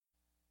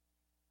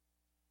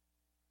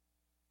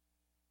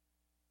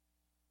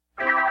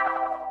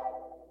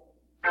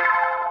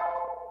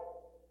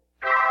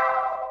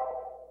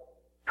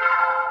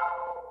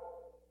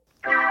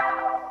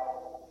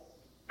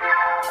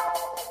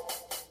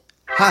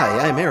Hi,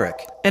 I'm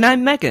Eric. And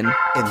I'm Megan,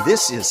 And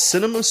this is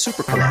Cinema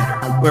Super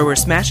Collider. where we're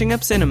smashing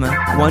up cinema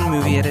one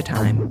movie at a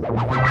time.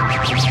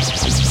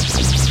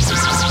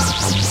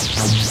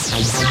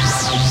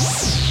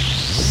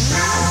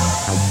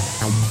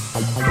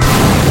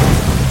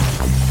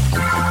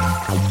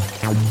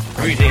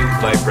 Greetings,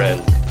 my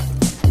friends.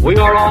 We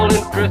are all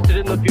interested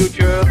in the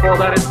future, for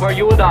that is where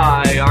you and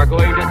I are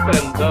going to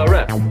spend the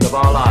rest of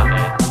our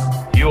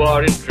lives. You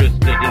are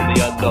interested in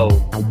the unknown,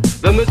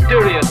 the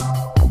mysterious,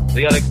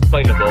 the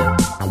unexplainable.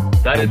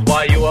 That is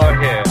why you are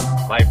here,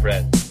 my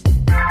friends.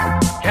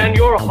 Can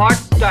your heart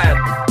stand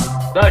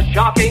the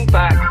shocking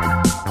fact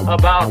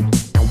about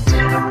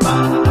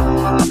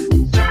Cinema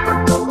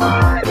Super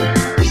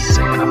Collider?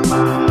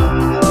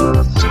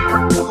 Cinema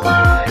Super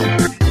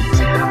Collider.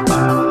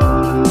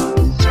 Cinema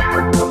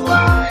Super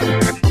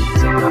Collider.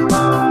 Cinema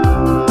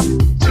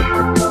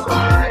Super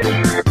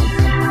Collider.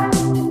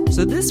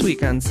 So this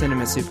week on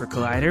Cinema Super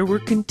Collider, we're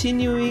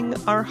continuing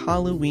our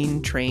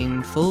Halloween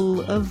train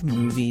full of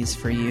movies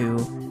for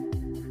you.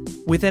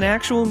 With an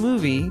actual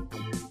movie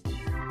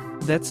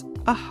that's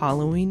a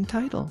Halloween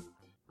title.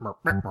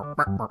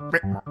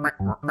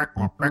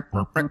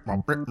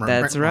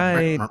 That's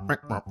right.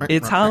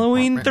 It's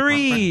Halloween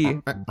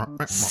 3,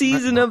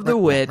 Season of the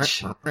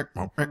Witch.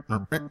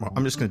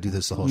 I'm just going to do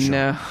this the whole show.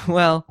 No,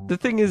 well, the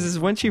thing is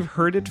once you've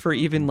heard it for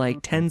even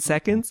like 10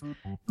 seconds,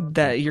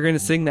 that you're going to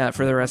sing that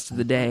for the rest of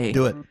the day.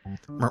 Do it.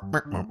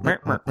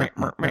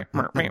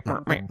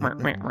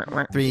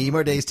 3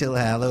 more days till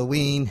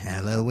Halloween.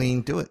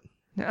 Halloween. Do it.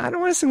 I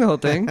don't want to sing the whole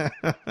thing.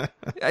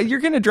 You're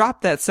going to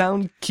drop that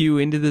sound cue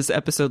into this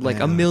episode like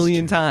a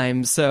million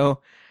times,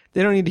 so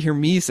they don't need to hear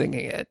me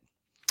singing it.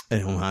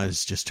 I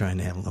was just trying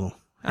to have a little.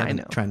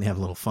 Trying to have a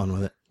little fun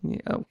with it. Yeah,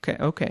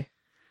 okay.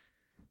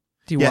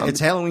 Do you Yeah, want it's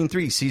Halloween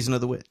 3, Season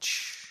of the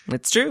Witch.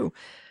 It's true.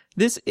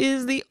 This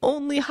is the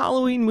only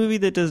Halloween movie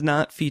that does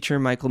not feature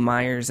Michael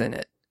Myers in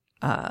it,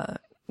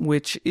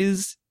 which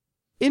is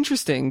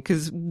interesting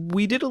because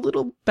we did a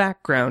little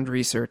background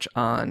research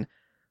on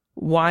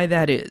why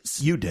that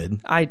is. You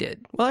did. I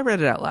did. Well, I read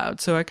it out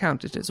loud, so I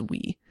count it as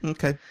we.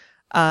 Okay.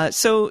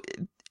 So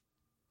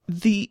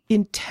the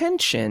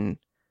intention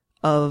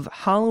of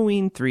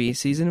Halloween 3,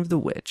 Season of the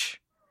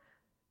Witch,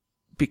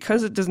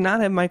 because it does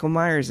not have Michael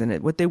Myers in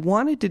it, what they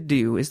wanted to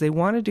do is they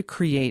wanted to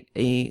create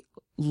a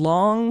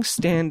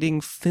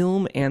long-standing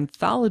film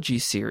anthology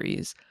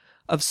series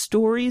of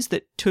stories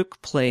that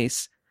took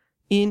place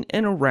in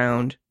and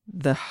around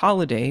the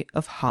holiday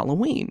of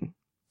Halloween.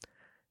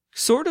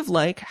 Sort of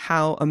like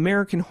how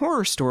American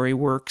Horror Story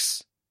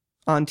works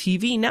on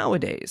TV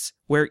nowadays,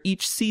 where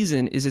each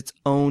season is its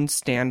own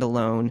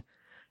standalone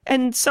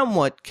and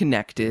somewhat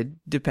connected,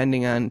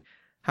 depending on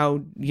how,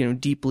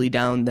 deeply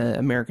down the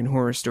American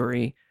Horror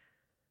Story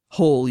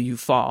hole you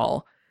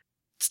fall.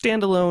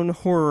 Standalone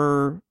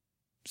horror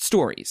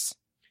stories.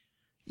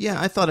 Yeah,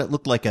 I thought it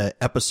looked like an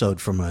episode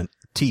from a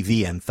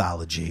TV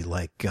anthology,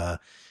 like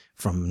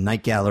from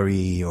Night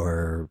Gallery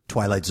or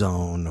Twilight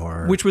Zone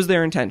or... Which was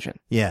their intention.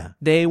 Yeah.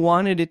 They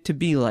wanted it to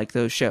be like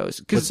those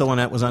shows. What's the one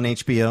that was on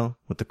HBO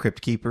with the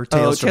Crypt Keeper?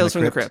 Tales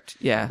from the Crypt.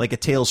 Yeah. Like a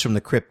Tales from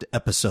the Crypt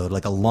episode,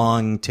 like a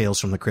long Tales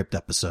from the Crypt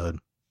episode.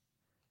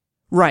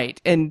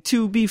 Right. And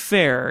to be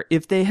fair,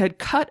 if they had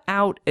cut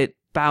out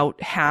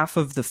about half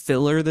of the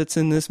filler that's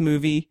in this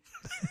movie...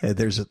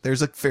 There's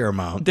a fair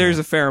amount. There's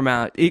a fair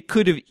amount. It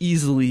could have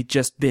easily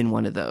just been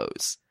one of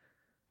those.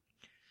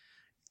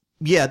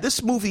 Yeah,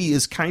 this movie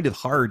is kind of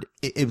hard.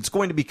 It's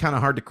going to be kind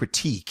of hard to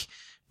critique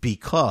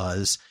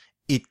because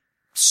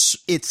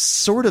it's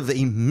sort of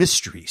a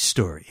mystery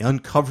story,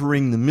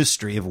 uncovering the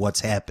mystery of what's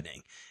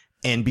happening.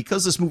 And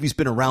because this movie's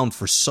been around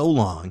for so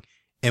long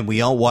and we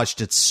all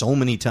watched it so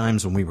many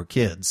times when we were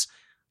kids,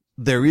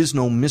 there is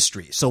no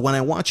mystery. So when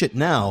I watch it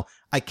now,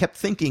 I kept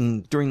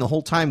thinking during the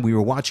whole time we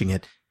were watching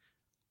it,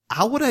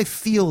 how would I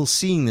feel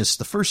seeing this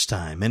the first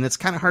time? And it's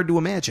kind of hard to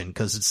imagine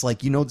because it's like,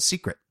 the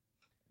secret.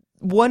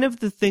 One of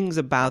the things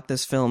about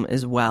this film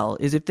as well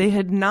is if they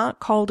had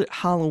not called it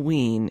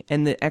Halloween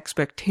and the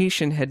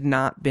expectation had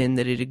not been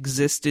that it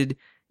existed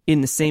in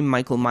the same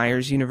Michael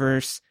Myers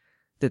universe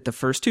that the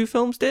first two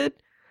films did,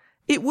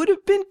 it would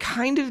have been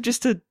kind of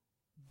just a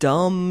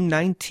dumb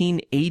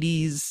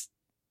 1980s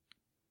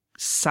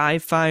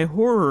sci-fi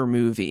horror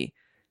movie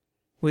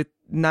with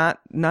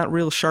not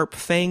real sharp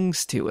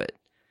fangs to it.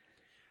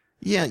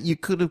 Yeah, you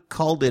could have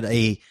called it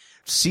a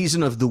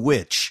Season of the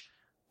Witch,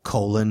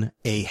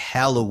 a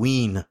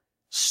Halloween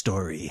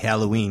story,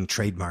 Halloween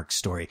trademark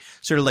story.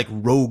 Sort of like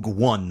Rogue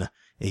One,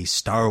 a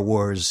Star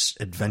Wars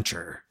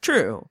adventure.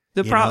 True.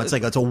 It's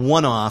like, it's a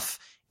one-off.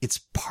 It's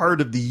part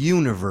of the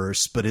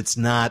universe, but it's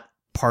not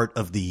part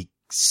of the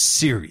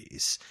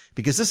series.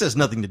 Because this has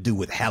nothing to do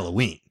with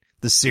Halloween,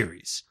 the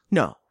series.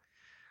 No.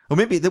 Or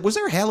maybe, was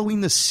there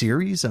Halloween the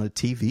series on a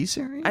TV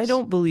series? I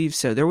don't believe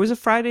so. There was a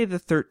Friday the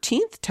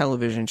 13th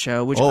television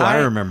show, which I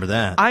remember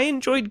that. I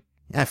enjoyed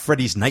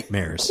Freddy's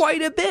Nightmares.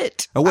 quite a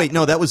bit. Oh, wait,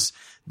 no, that was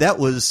That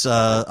was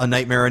A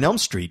Nightmare on Elm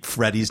Street,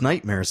 Freddy's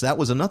Nightmares. That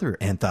was another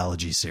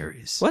anthology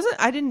series. Was it?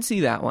 I didn't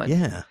see that one.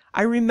 Yeah.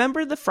 I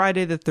remember the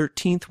Friday the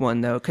 13th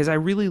one, though, because I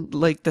really,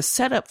 like, the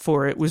setup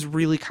for it was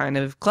really kind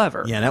of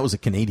clever. Yeah, that was a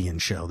Canadian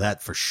show.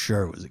 That for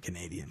sure was a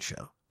Canadian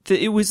show.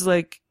 It was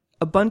like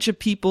a bunch of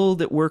people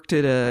that worked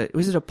at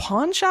was it a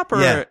pawn shop?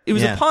 Yeah, It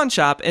was yeah. a pawn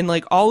shop, and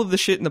like all of the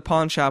shit in the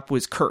pawn shop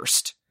was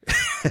cursed.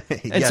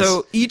 And Yes.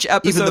 so each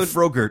episode, Even the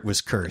Frogurt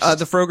was cursed.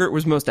 the Frogurt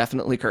was most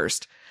definitely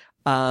cursed,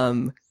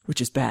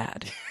 which is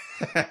bad.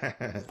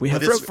 We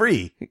have but it's Frogurt,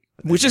 free.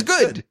 which is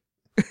good.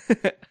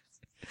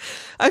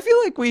 I feel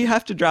like we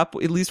have to drop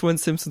at least one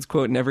Simpsons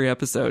quote in every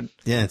episode.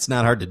 Yeah, it's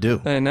not hard to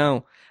do. I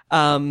know.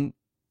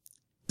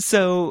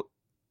 So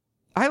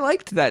I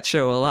liked that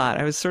show a lot.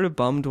 I was sort of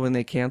bummed when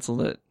they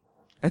canceled it.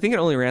 I think it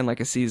only ran like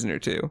a season or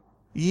two.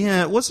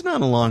 Yeah, it wasn't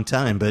on a long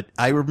time, but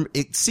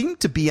it seemed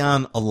to be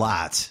on a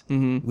lot.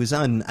 Mm-hmm. It was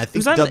on, I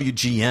think, on-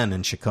 WGN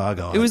in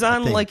Chicago. It was I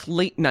on think. like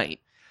late night.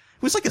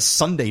 It was like a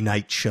Sunday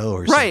night show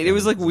or something. Right. It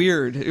was like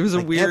weird. It was a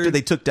Like, weird. After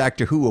they took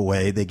Doctor Who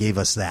away, they gave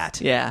us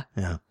that. Yeah.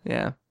 Yeah.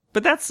 Yeah.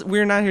 But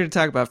we're not here to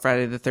talk about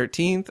Friday the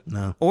 13th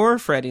No. or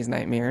Freddy's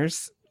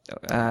Nightmares,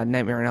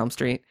 Nightmare on Elm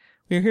Street.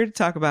 We're here to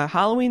talk about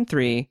Halloween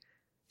 3,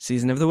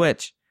 Season of the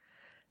Witch.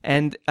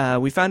 And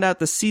we found out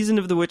the Season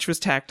of the Witch was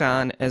tacked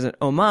on as an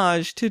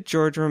homage to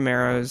George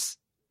Romero's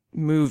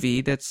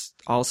movie that's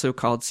also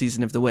called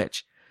Season of the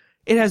Witch.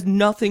 It has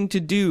nothing to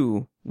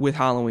do with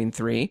Halloween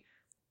 3.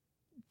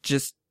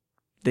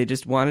 They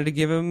just wanted to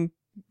give him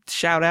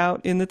shout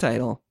out in the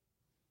title.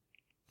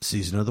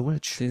 Season of the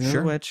Witch. Season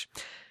Sure. of the Witch.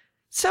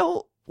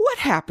 So, what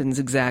happens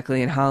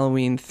exactly in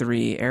Halloween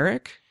 3,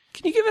 Eric?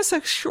 Can you give us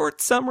a short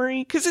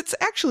summary? Because it's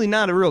actually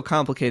not a real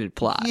complicated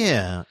plot.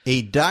 Yeah.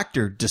 A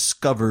doctor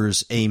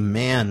discovers a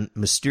man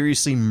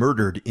mysteriously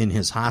murdered in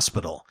his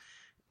hospital.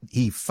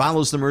 He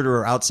follows the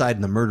murderer outside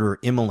and the murderer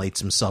immolates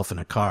himself in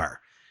a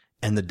car.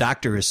 And the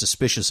doctor is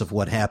suspicious of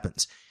what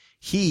happens.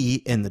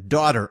 He and the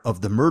daughter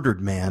of the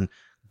murdered man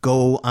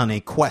go on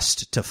a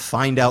quest to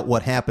find out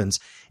what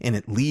happens, and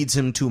it leads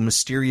him to a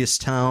mysterious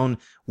town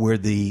where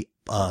the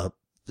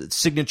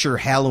signature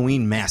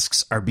Halloween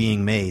masks are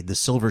being made, the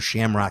silver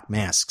shamrock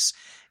masks,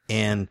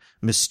 and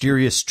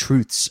mysterious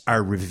truths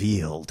are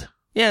revealed.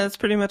 Yeah, that's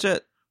pretty much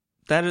it.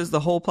 That is the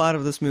whole plot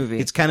of this movie.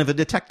 It's kind of a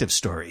detective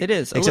story. It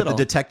is, a except little.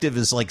 the detective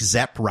is like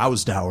Zapp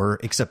Rousdower,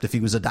 except if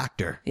he was a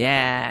doctor.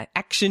 Yeah,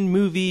 action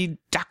movie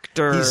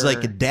doctor. He's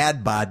like a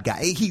dad bod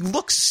guy. He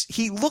looks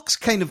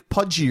kind of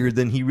pudgier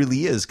than he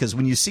really is, because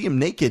when you see him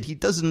naked, he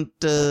doesn't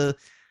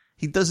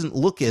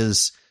look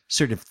as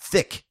sort of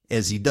thick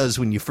as he does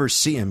when you first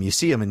see him. You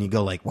see him and you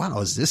go like, wow,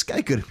 is this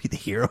guy going to be the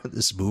hero of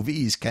this movie?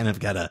 He's kind of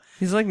got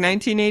He's like he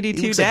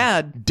 1982 looks like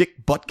dad.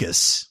 Dick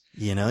Butkus.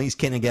 You know, he's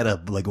kind of got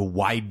a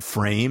wide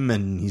frame,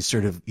 and he's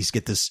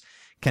got this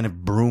kind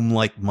of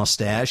broom-like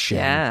mustache. And,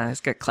 Yeah, he's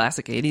got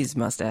classic 80s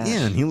mustache.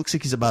 yeah, and he looks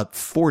like he's about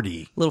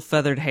 40. Little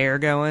feathered hair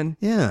going.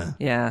 Yeah.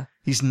 Yeah.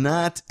 He's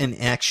not an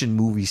action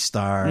movie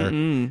star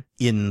in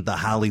the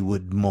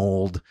Hollywood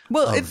mold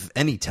of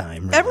any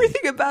time. Really.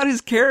 Everything about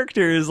his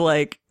character is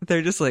like,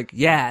 they're just like,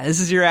 yeah, this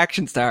is your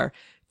action star.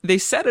 They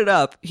set it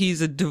up. He's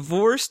a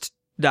divorced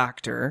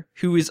doctor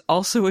who is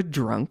also a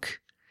drunk.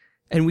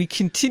 And we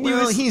continue.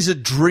 Well, he's a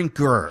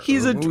drinker.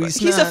 He's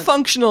a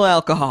functional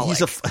alcoholic.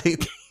 He's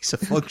a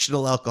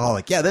functional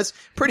alcoholic. Yeah, that's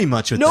pretty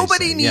much what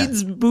Nobody they say.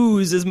 needs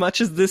booze as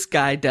much as this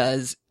guy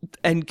does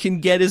and can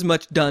get as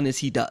much done as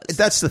he does.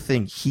 That's the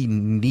thing. He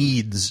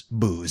needs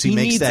booze. He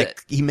needs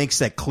it. He makes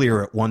that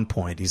clear at one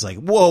point. He's like,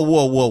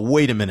 whoa,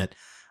 wait a minute.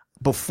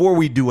 Before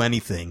we do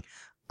anything,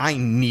 I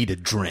need a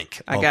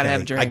drink. I gotta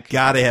have a drink. I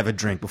gotta have a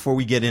drink before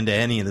we get into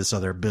any of this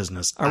other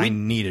business. I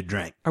need a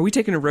drink. Are we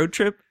taking a road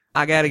trip?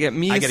 I gotta get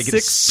me a gotta get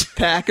a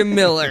six-pack of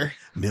Miller.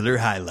 Miller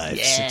High Life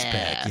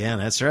 6-pack. Yeah,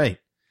 that's right.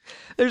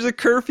 There's a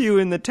curfew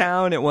in the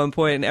town at one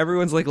point, and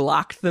everyone's like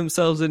locked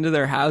themselves into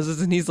their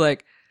houses, and he's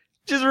like,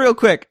 just real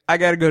quick, I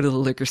gotta go to the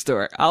liquor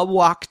store. I'll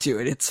walk to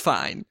it. It's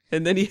fine.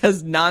 And then he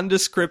has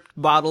nondescript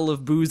bottle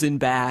of booze in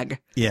bag.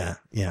 Yeah.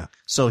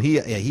 So he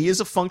is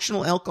a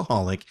functional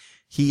alcoholic.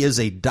 He is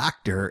a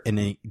doctor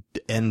and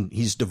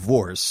he's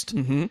divorced.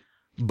 Mm-hmm.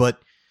 But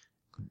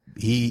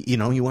he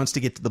wants to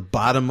get to the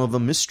bottom of a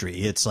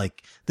mystery. It's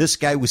like, this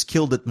guy was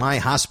killed at my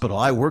hospital.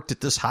 I worked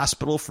at this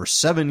hospital for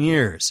 7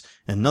 years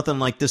and nothing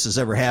like this has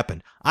ever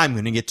happened. I'm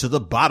going to get to the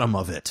bottom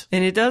of it.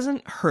 And it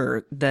doesn't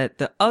hurt that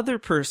the other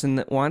person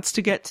that wants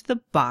to get to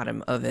the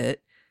bottom of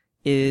it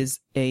is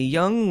a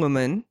young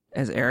woman,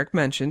 as Eric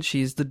mentioned.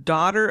 She's the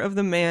daughter of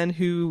the man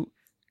who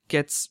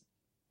gets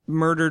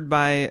murdered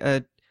by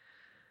a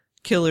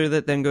killer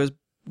that then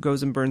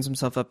goes and burns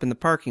himself up in the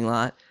parking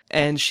lot.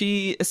 And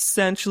she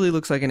essentially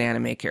looks like an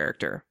anime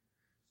character.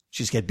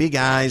 She's got big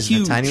eyes Huge.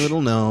 and a tiny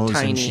little nose.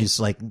 Tiny.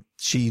 And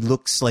she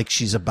looks like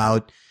she's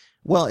about,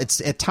 well,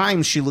 at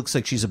times she looks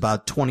like she's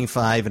about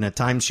 25 and at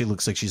times she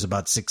looks like she's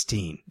about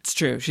 16. It's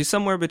true. She's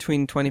somewhere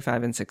between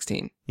 25 and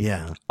 16.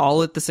 Yeah.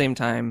 All at the same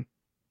time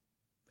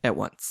at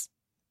once.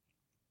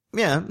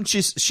 Yeah.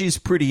 She's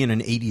pretty in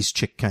an 80s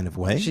chick kind of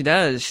way. She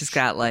does. She's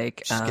got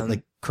like, She's got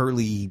like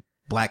curly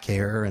black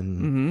hair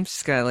and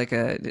She's got like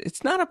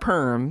it's not a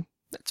perm.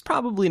 It's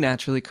probably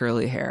naturally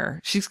curly hair.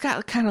 She's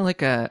got kind of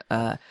like a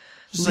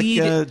she's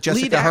lead, like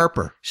Jessica lead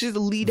Harper. She's the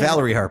lead.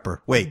 Valerie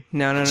Harper. Wait.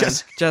 No.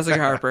 Jessica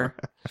Harper.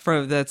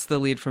 That's the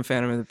lead from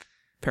Phantom of the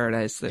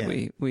Paradise that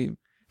we from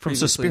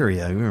previously-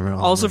 Suspiria. We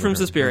Also from remember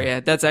her.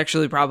 Suspiria. That's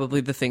actually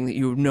probably the thing that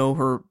you know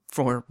her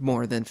for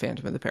more than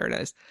Phantom of the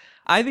Paradise.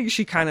 I think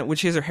she kind of, when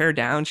she has her hair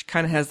down, she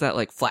kind of has that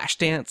like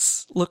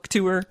Flashdance look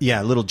to her.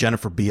 Yeah, little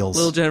Jennifer Beals.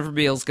 Little Jennifer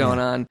Beals going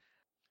on.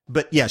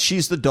 But yeah,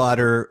 she's the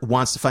daughter,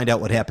 wants to find out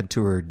what happened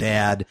to her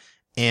dad,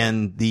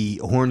 and the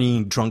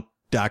horny drunk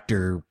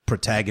doctor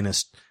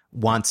protagonist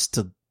wants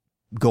to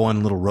go on a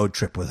little road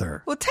trip with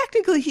her. Well,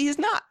 technically he is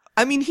not.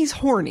 I mean, he's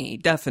horny,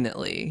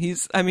 definitely.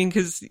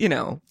 Cause, you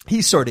know.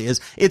 He sort of is.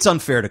 It's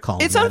unfair to call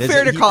him It's that,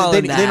 unfair to call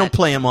him They that. don't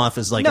play him off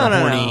as like No, a no,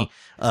 horny,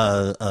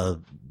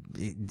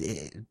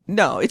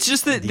 No, it's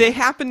just that they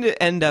happen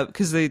to end up,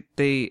 cause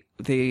they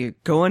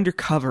go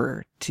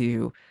undercover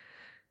to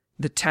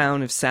the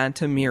town of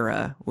Santa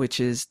Mira, which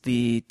is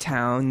the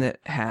town that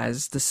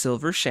has the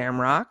Silver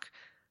Shamrock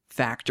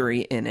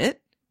factory in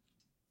it.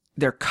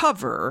 Their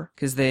cover,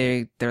 because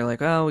they're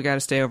like, oh, we got to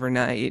stay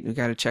overnight. We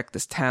got to check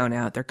this town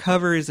out. Their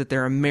cover is that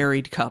they're a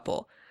married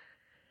couple.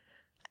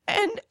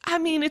 And I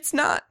mean, it's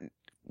not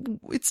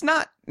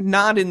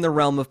in the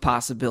realm of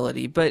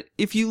possibility, but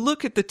if you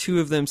look at the two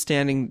of them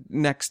standing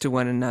next to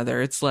one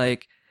another, it's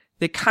like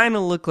they kind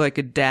of look like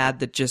a dad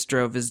that just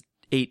drove his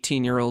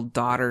 18-year-old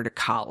daughter to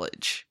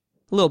college.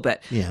 A little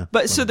bit. Yeah.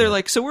 But so they're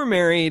like, so we're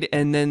married,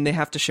 and then they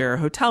have to share a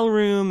hotel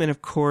room. And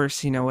of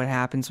course, you know what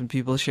happens when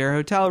people share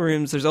hotel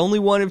rooms. There's only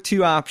one of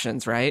two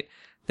options, right?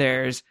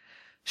 There's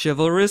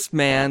chivalrous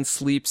man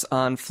sleeps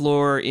on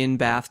floor in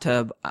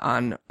bathtub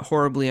on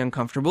horribly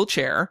uncomfortable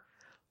chair,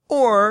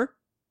 or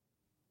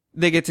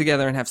they get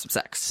together and have some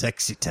sex.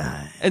 Sexy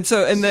time. And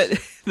so, and that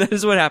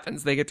is what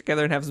happens. They get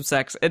together and have some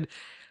sex. And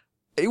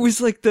it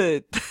was like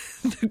the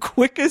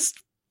quickest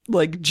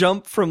like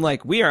jump from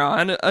like, we are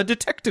on a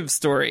detective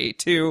story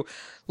to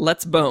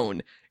let's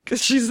bone.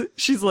 Cause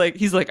he's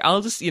like,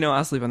 I'll just,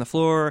 I'll sleep on the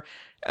floor.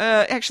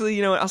 Actually,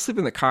 you know what? I'll sleep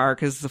in the car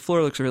because the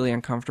floor looks really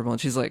uncomfortable. And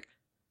she's like,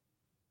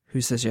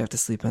 who says you have to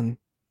sleep on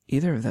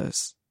either of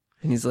those?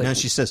 And he's like, Now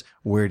she says,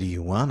 where do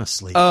you want to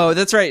sleep? oh,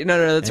 that's right. No,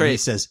 that's and right. he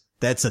says,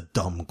 that's a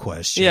dumb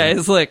question. Yeah.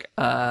 It's like,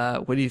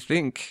 what do you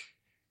think?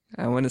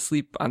 I want to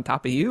sleep on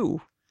top of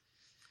you.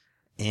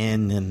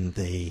 And then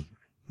they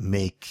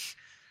make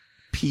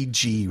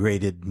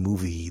PG-rated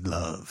movie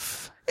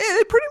love.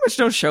 They pretty much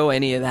don't show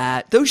any of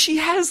that. Though she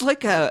has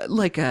like a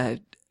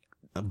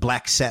A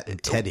black satin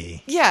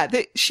teddy. yeah,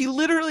 she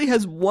literally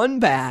has one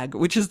bag,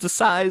 which is the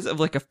size of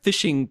like a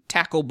fishing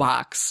tackle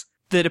box,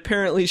 that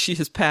apparently she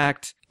has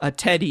packed a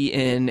teddy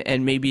in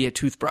and maybe a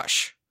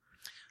toothbrush.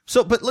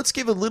 So, but let's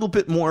give a little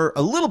bit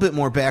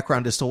more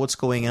background as to what's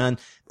going on.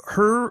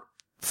 Her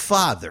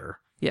father,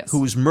 Yes. who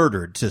was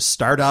murdered to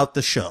start out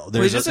the show.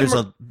 Well, he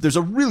doesn't There's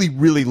a really,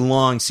 really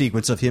long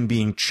sequence of him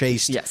being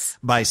chased Yes.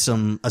 by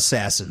some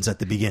assassins at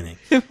the beginning.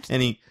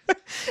 And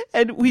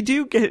And we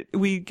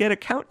get a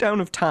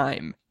countdown of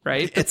time,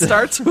 right? It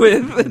starts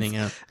with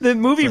the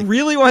movie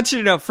really wants you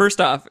to know,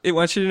 first off, it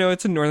wants you to know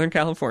it's in Northern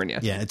California.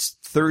 yeah, it's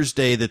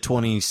Thursday the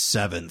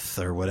 27th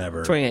or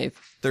whatever. 28th.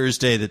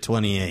 Thursday the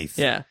 28th.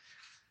 Yeah.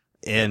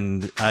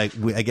 And I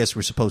guess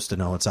we're supposed to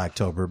know it's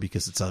October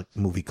because it's a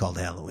movie called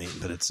Halloween,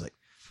 but it's like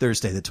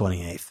Thursday the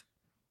 28th.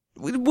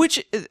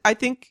 Which I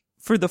think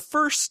for the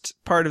first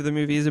part of the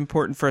movie is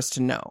important for us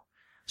to know.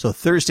 So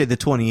Thursday the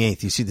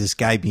 28th, you see this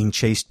guy being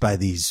chased by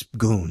these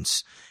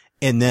goons.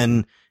 And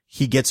then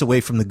he gets away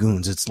from the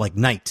goons. It's like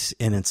night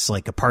and it's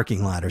like a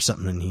parking lot or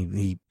something.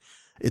 And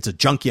it's a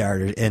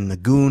junkyard and the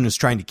goon is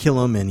trying to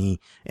kill him. And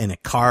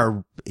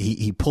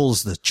he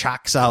pulls the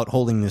chocks out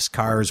holding this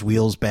car's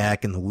wheels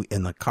back and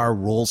the car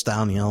rolls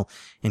downhill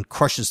and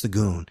crushes the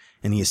goon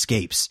and he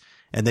escapes.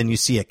 And then you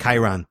see a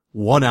Chiron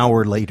 1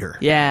 hour later.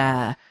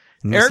 Yeah.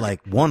 And it's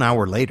like 1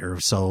 hour later.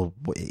 So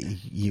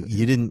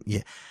you didn't,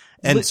 yeah.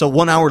 And so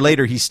 1 hour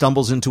later, he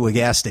stumbles into a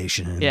gas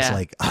station and it's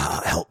like,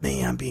 help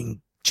me. I'm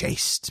being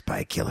chased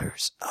by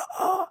killers.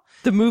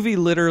 The movie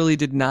literally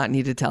did not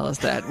need to tell us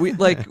that.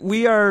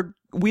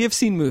 We have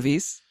seen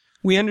movies.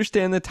 We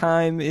understand the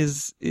time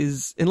is,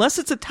 unless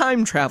it's a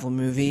time travel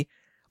movie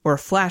or a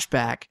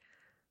flashback,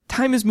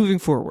 time is moving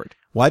forward.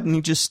 Why didn't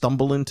he just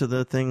stumble into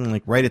the thing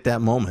like right at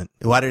that moment?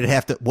 Why did it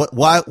have to,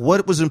 what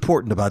was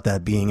important about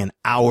that being an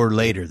hour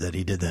later that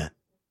he did that?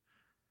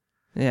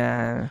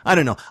 Yeah. I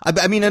don't know.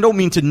 I mean, I don't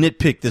mean to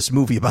nitpick this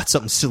movie about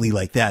something silly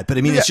like that, but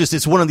I mean,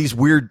 it's one of these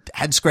weird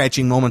head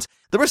scratching moments.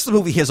 The rest of the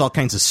movie has all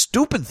kinds of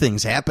stupid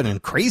things happen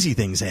and crazy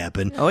things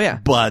happen. Oh yeah.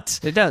 But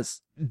It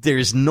does.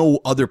 there's no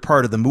other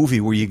part of the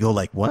movie where you go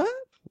like, what?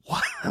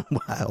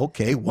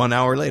 Okay, 1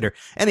 hour later.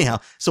 Anyhow,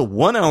 so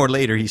 1 hour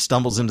later, he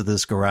stumbles into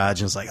this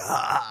garage and it's like,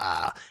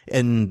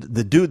 and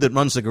the dude that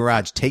runs the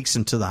garage takes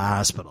him to the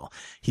hospital.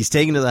 He's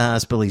taken to the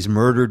hospital. He's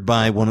murdered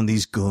by one of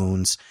these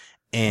goons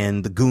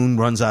and the goon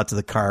runs out to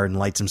the car and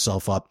lights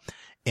himself up.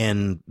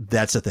 And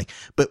that's the thing.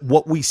 But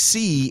what we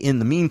see in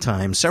the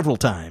meantime, several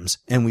times,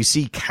 and we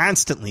see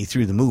constantly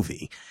through the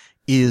movie,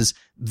 is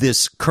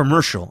this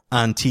commercial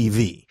on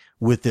TV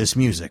with this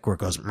music where it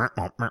goes, 3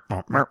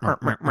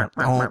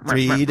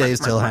 days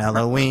till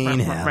Halloween,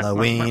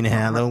 Halloween,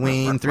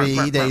 Halloween,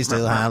 3 days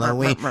till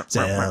Halloween,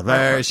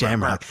 Silver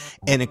Shamrock.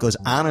 And it goes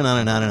on and on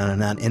and on and on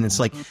and on. And it's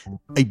like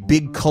a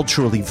big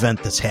cultural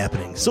event that's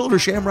happening. Silver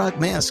Shamrock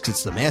masks.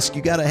 It's the mask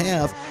you gotta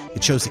have.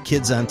 It shows the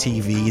kids on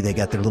TV. They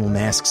got their little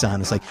masks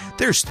on. It's like,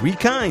 there's 3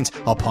 kinds: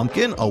 a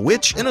pumpkin, a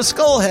witch, and a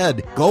skull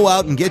head. Go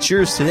out and get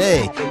yours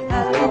today.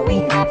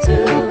 Halloween,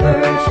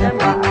 Silver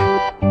Shamrock.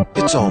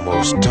 It's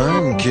almost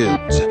time,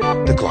 kids.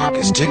 The clock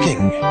is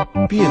ticking.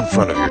 Be in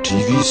front of your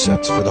TV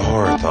sets for the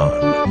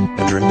Horathon.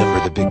 And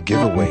remember the big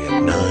giveaway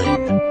at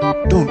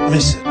 9. Don't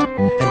miss it.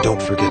 And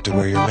don't forget to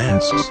wear your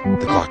masks.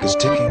 The clock is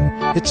ticking.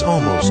 It's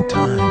almost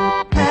time.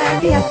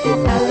 Happy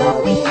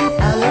Halloween,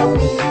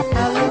 Halloween,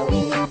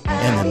 Halloween.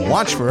 And then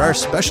watch for our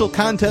special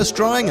contest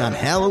drawing on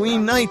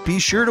Halloween night. Be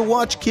sure to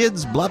watch,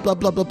 kids, blah, blah,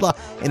 blah, blah, blah.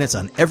 And it's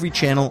on every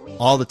channel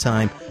all the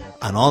time,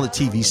 on all the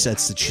TV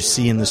sets that you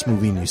see in this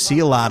movie, and you see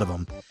a lot of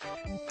them.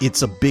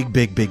 It's a big,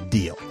 big, big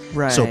deal.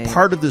 Right. So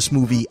part of this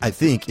movie, I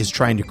think, is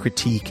trying to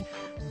critique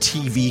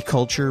TV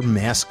culture,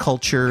 mass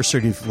culture,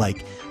 sort of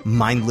like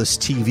mindless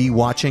TV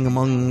watching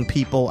among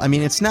people. I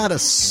mean, it's not a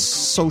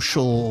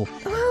social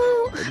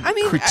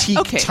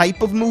critique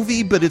type of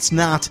movie, but it's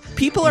not.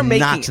 People are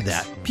making not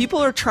that. People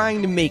are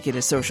trying to make it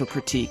a social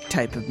critique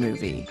type of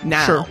movie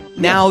now. Sure.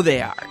 Now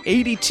they are.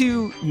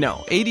 82.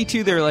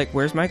 They're like,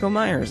 "Where's Michael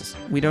Myers?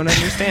 We don't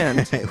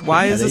understand.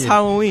 Why is this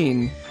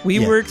Halloween? We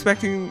were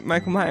expecting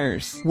Michael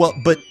Myers." Well,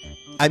 but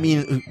I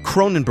mean,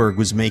 Cronenberg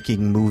was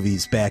making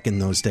movies back in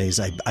those days,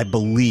 I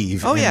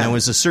believe. Oh, yeah. And there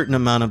was a certain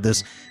amount of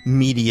this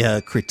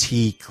media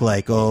critique,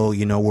 like, oh,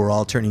 you know, we're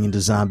all turning into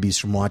zombies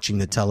from watching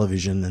the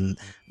television. And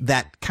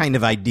that kind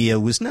of idea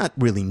was not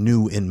really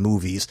new in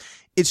movies.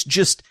 It's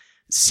just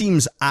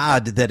seems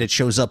odd that it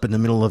shows up in the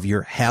middle of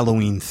your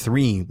Halloween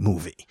 3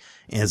 movie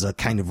as a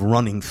kind of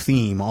running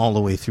theme all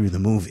the way through the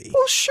movie.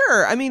 Well,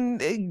 sure. I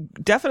mean,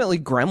 definitely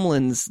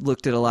Gremlins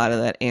looked at a lot of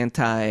that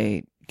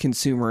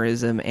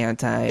anti-consumerism,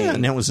 Yeah,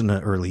 and that was in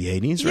the early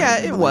 80s, right? Yeah,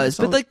 it was.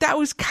 So- But like that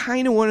was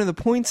kind of one of the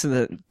points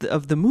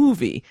of the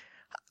movie.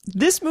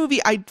 This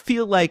movie, I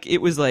feel like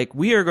it was like,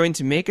 we are going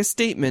to make a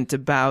statement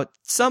about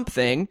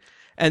something,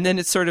 and then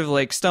it sort of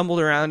like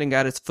stumbled around and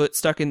got its foot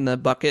stuck in the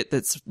bucket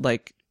that's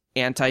like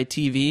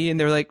anti-TV, and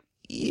they're like,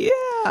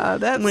 yeah,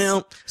 that's...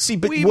 Well, see,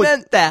 but we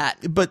meant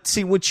that. But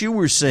see, what you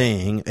were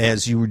saying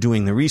as you were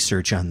doing the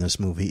research on this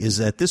movie is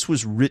that this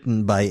was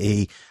written by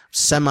a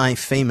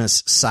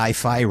semi-famous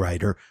sci-fi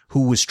writer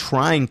who was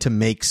trying to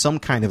make some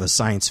kind of a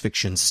science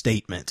fiction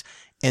statement.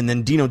 And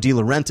then Dino De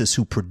Laurentiis,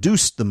 who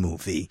produced the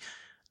movie,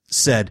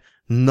 said,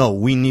 no,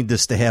 we need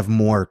this to have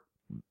more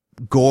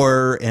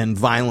gore and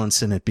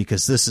violence in it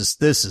because this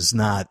is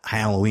not a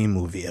Halloween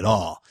movie at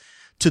all.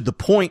 To the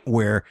point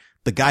where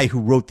the guy who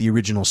wrote the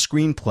original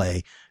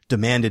screenplay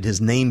demanded his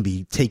name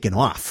be taken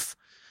off.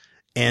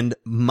 And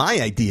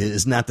my idea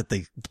is not that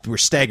they were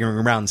staggering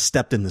around and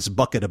stepped in this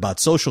bucket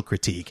about social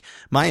critique.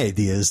 My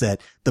idea is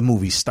that the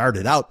movie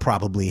started out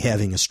probably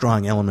having a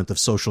strong element of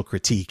social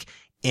critique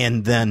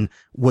and then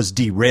was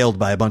derailed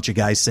by a bunch of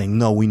guys saying,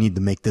 no, we need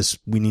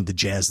to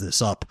jazz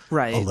this up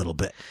Right. a little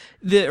bit.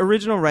 The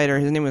original writer,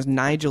 his name was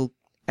Nigel,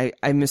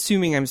 I'm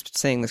assuming I'm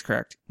saying this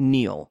correct,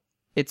 Neal.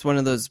 It's one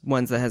of those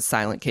ones that has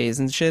silent K's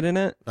and shit in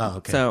it. Oh,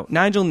 okay. So,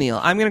 Nigel Neal.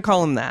 I'm going to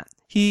call him that.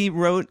 He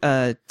wrote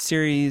a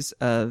series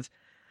of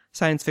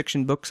science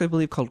fiction books, I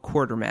believe, called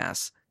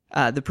Quartermass.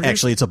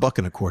 Actually, it's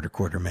 $1.25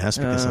 quartermass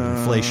because of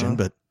inflation,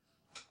 but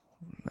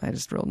I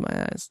just rolled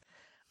my eyes.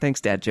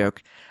 Thanks, dad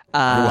joke.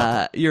 You're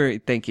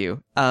welcome. Thank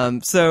you.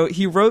 So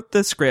he wrote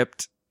the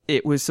script.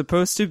 It was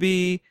supposed to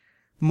be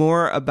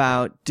more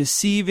about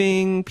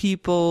deceiving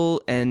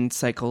people and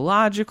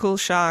psychological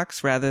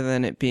shocks rather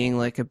than it being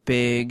like a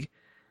big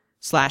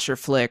slasher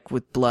flick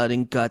with blood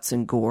and guts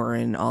and gore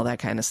and all that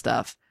kind of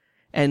stuff.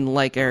 And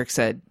like Eric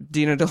said,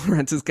 Dino De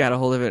Laurentiis got a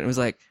hold of it and was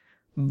like,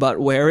 but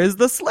where is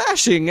the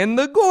slashing and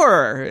the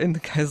gore? And the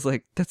guy's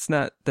like, that's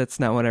not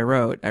what I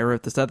wrote. I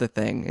wrote this other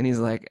thing. And he's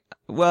like,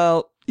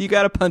 well, you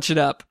got to punch it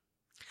up.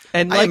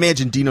 And I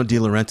imagine Dino De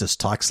Laurentiis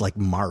talks like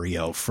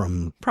Mario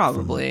from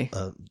probably.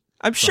 From,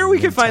 I'm sure we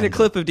could find a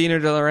clip of Dino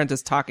De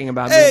Laurentiis talking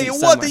about hey,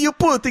 movies what somewhere. are you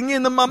putting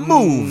in my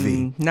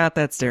movie? Not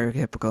that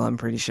stereotypical, I'm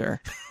pretty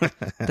sure.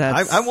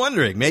 I'm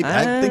wondering. Maybe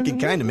I'm thinking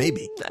kind of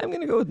maybe. I'm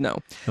going to go with no.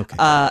 Okay.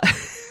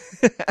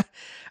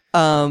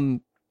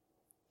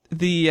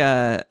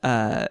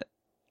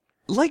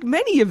 Like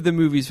many of the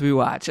movies we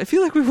watch, I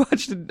feel like we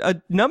watched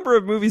a number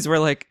of movies where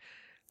like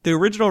the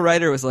original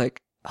writer was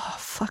like, oh,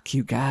 fuck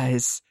you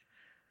guys.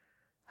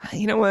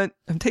 You know what?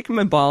 I'm taking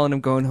my ball and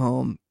I'm going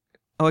home.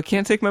 Oh, I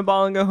can't take my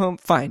ball and go home?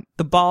 Fine.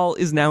 The ball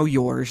is now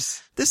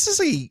yours. This is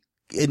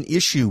an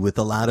issue with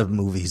a lot of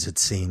movies, it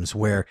seems,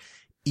 where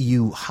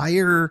you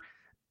hire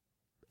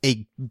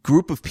a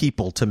group of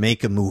people to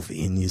make a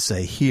movie and you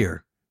say,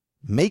 here,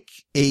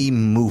 make a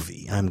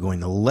movie. I'm going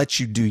to let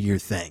you do your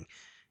thing.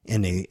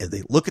 and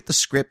they look at the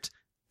script,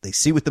 they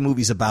see what the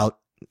movie's about,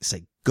 they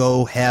say,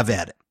 go have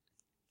at it.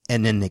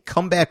 And then they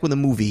come back with a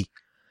movie,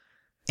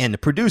 and the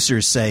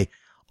producers say,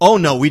 oh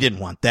no, we didn't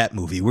want that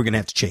movie. We're going to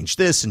have to change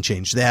this and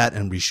change that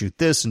and reshoot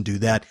this and do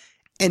that.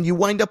 And you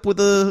wind up with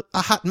a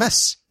hot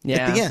mess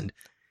at the end.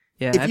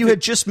 Yeah. If you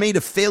had just made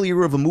a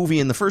failure of a movie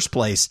in the first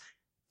place,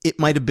 it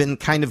might have been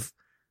kind of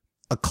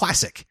a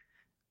classic,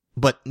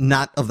 but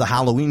not of the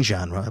Halloween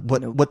genre.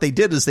 What they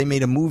did is they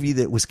made a movie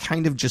that was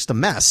kind of just a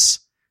mess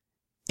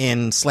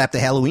and slapped a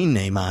Halloween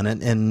name on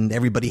it, and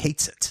everybody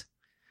hates it.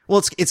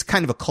 Well, it's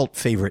kind of a cult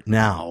favorite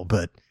now,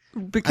 but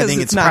because I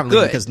think it's it's not probably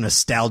good. because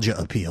nostalgia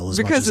appeal as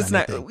Because much it's as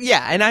not. anything.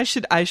 Yeah, and I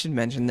should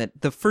mention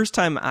that the first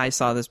time I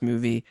saw this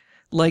movie,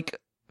 like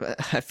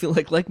I feel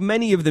like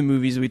many of the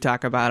movies we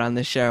talk about on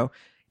this show,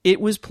 it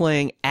was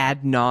playing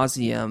ad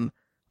nauseum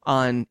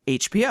on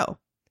HBO.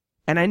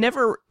 And I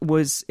never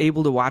was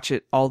able to watch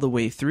it all the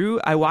way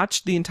through. I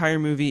watched the entire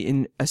movie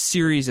in a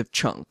series of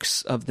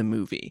chunks of the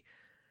movie.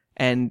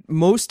 And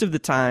most of the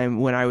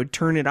time when I would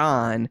turn it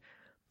on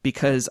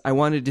because I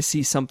wanted to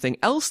see something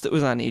else that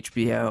was on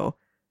HBO,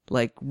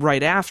 like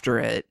right after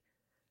it,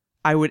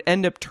 I would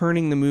end up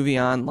turning the movie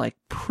on like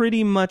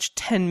pretty much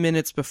 10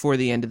 minutes before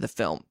the end of the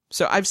film.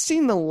 So I've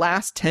seen the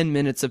last 10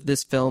 minutes of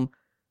this film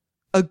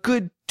a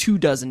good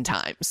 24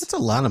 times. That's a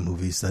lot of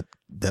movies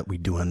that we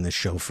do on this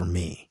show for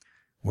me,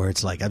 where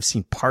it's like I've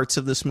seen parts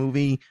of this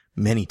movie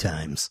many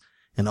times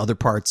and other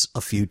parts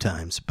a few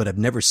times, but I've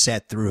never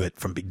sat through it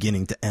from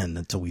beginning to end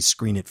until we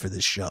screen it for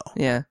this show.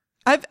 Yeah.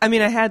 I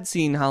had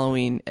seen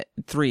Halloween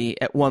 3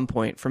 at one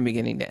point from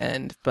beginning to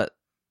end, but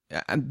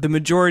the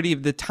majority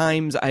of the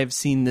times I've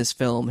seen this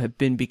film have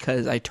been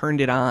because I turned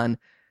it on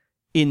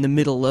in the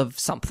middle of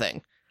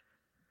something.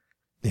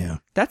 Yeah.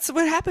 That's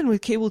what happened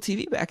with cable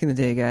TV back in the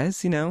day,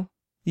 guys. You know,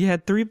 you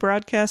had 3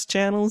 broadcast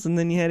channels and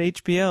then you had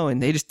HBO,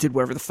 and they just did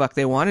whatever the fuck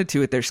they wanted to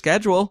with their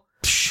schedule.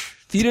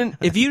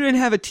 If you didn't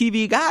have a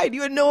TV guide,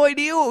 you had no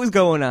idea what was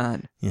going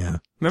on. Yeah.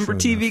 Remember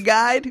true TV enough.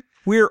 Guide?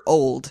 We're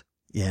old.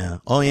 Yeah.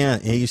 Oh yeah.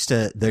 There used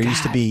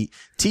to be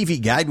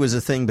TV Guide was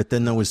a thing, but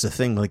then there was the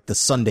thing like the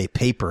Sunday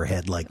paper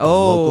had like the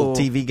local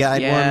TV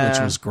Guide one, which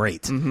was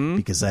great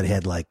because that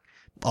had like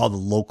all the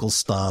local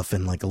stuff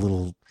and like a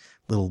little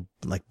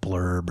like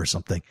blurb or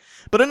something.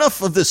 But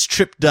enough of this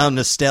trip down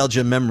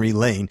nostalgia memory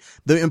lane.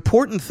 The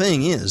important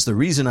thing is the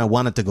reason I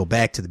wanted to go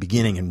back to the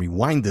beginning and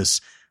rewind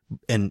this.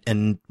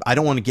 And I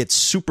don't want to get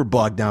super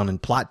bogged down in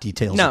plot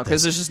details. No,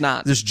 because there's just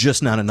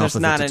not enough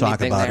of it to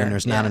talk about, there. and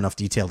there's not enough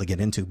detail to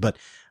get into. But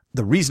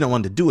the reason I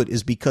wanted to do it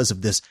is because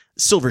of this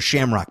Silver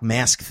Shamrock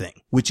mask thing,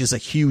 which is a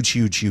huge,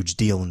 huge, huge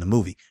deal in the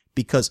movie.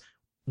 Because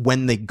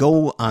when they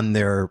go on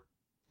their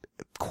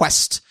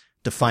quest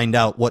to find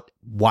out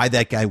why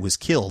that guy was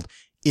killed,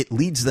 it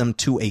leads them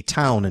to a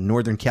town in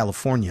Northern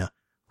California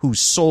whose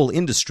sole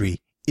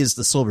industry is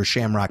the Silver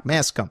Shamrock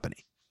Mask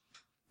Company.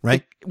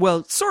 Right?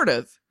 Well, sort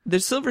of. The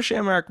Silver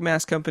Shamrock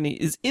Mask Company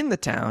is in the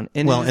town,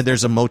 and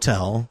there's a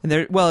motel, and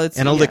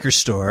a liquor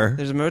store.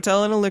 There's a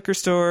motel and a liquor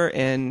store,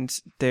 and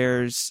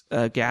there's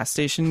a gas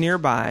station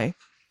nearby.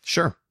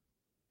 Sure,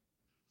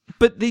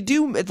 but they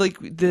do like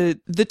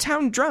the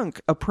town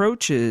drunk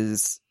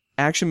approaches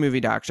Action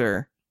Movie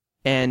Doctor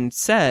and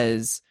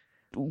says,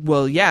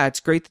 "Well, yeah, it's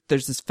great that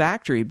there's this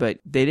factory, but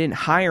they didn't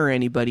hire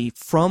anybody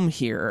from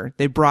here.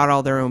 They brought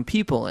all their own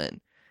people in,"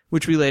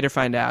 which we later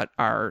find out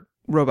are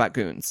robot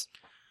goons.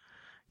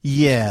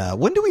 Yeah.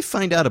 When do we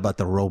find out about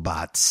the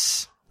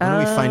robots? When do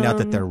we find out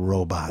that they're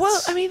robots?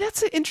 Well, I mean,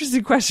 that's an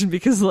interesting question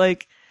because,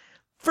 like,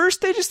 first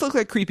they just look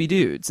like creepy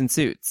dudes in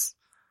suits.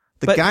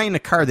 The guy in the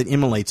car that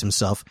immolates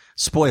himself,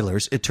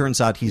 spoilers, it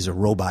turns out he's a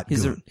robot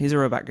goon. He's a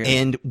robot goon.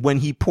 And when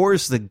he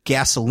pours the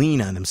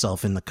gasoline on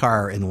himself in the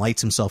car and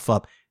lights himself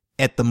up,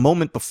 at the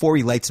moment before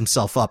he lights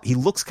himself up, he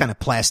looks kind of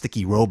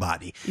plasticky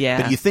robot-y.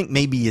 Yeah. But you think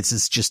maybe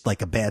it's just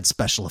like a bad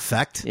special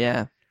effect.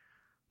 Yeah.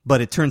 But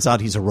it turns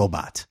out he's a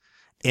robot.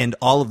 And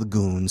all of the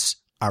goons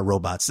are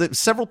robots.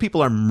 Several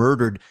people are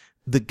murdered.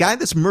 The guy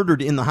that's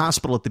murdered in the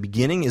hospital at the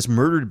beginning is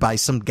murdered by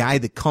some guy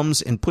that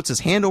comes and puts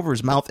his hand over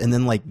his mouth and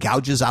then like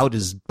gouges out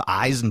his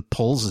eyes and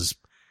pulls his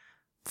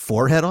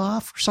forehead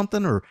off or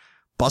something, or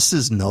busts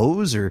his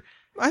nose, or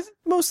I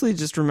mostly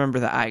just remember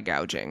the eye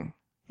gouging.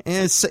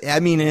 And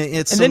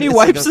then he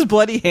wipes his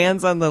bloody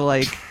hands on the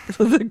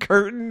the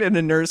curtain, and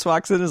a nurse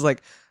walks in and is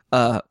like,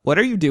 what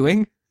are you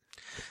doing?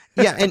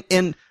 Yeah.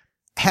 And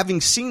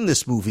having seen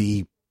this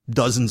movie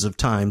dozens of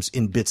times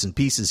in bits and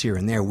pieces here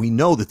and there, we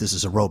know that this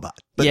is a robot.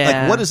 But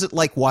like, what is it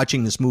like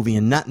watching this movie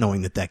and not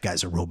knowing that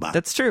guy's a robot?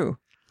 That's true.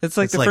 It's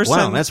like first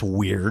time. Wow, that's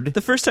weird.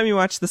 The first time you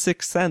watch The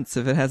Sixth Sense,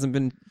 if it hasn't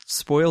been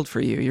spoiled for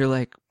you, you're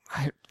like,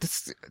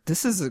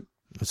 this is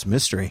it's a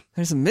mystery.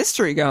 There's a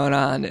mystery going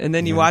on. And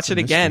then you watch it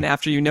again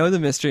after you know the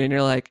mystery and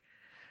you're like,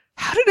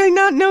 how did I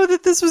not know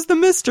that this was the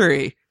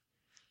mystery?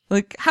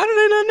 Like, how did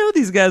I not know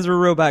these guys were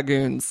robot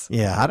goons?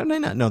 Yeah, how did I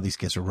not know these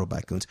guys were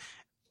robot goons?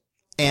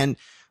 And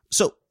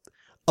so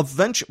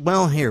eventually,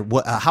 well, here,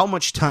 how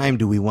much time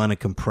do we want to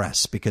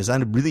compress? Because I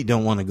really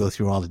don't want to go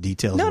through all the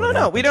details.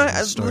 No. We don't.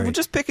 We'll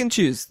just pick and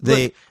choose.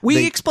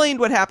 We explained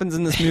what happens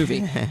in this movie.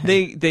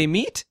 They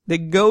meet. They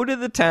go to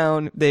the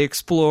town. They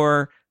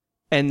explore,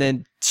 and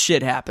then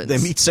shit happens. They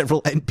meet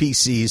several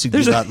NPCs who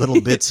give out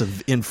little bits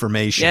of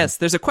information. Yes,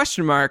 there's a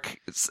question mark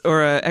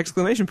or an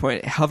exclamation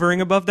point hovering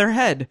above their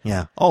head.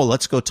 Yeah. Oh,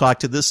 let's go talk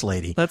to this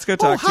lady. Let's go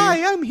talk to.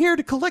 Hi, I'm here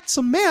to collect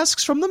some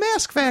masks from the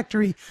mask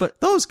factory. But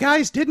those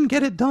guys didn't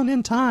get it done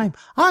in time.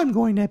 I'm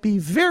going to be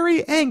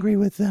very angry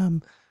with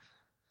them.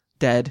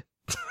 Dead.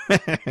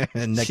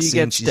 Next she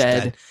scene, gets she's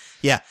dead.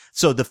 Yeah.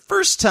 So the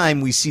first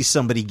time we see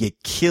somebody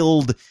get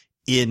killed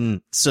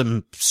in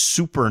some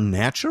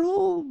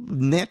supernatural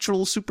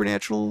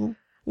way.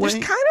 There's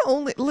kind of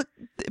only look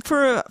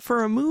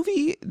for a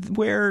movie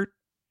where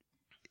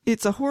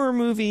it's a horror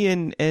movie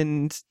and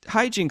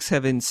hijinks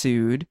have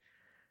ensued.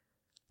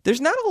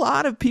 There's not a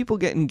lot of people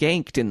getting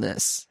ganked in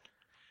this.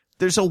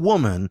 There's a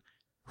woman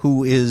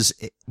who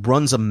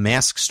runs a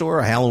mask store,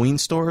 a Halloween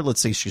store.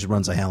 Let's say she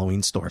runs a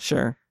Halloween store.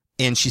 Sure.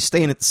 And she's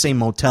staying at the same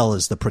motel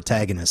as the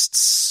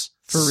protagonists.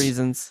 For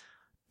reasons.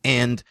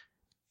 And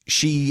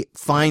she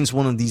finds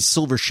one of these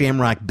silver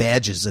shamrock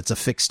badges that's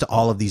affixed to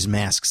all of these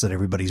masks that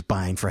everybody's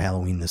buying for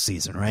Halloween this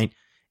season, right?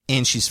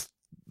 And she's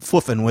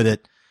foofing with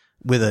it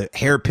with a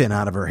hairpin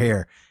out of her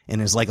hair.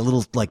 And there's like a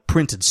little like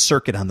printed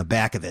circuit on the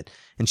back of it.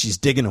 And she's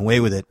digging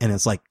away with it. And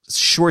it's like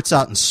shorts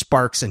out and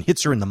sparks and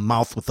hits her in the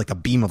mouth with like a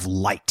beam of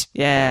light.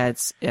 Yeah,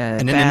 it's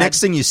and then the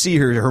next thing you see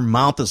her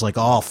mouth is like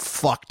all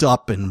fucked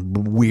up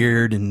and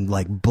weird and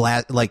like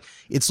black. Like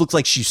it looks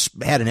like she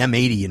had an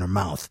M80 in her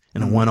mouth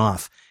and it went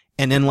off.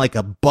 And then like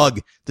a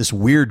bug, this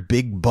weird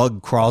big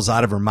bug crawls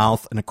out of her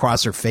mouth and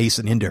across her face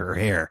and into her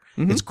hair.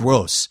 Mm-hmm. It's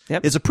gross.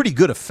 Yep. It's a pretty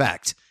good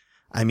effect.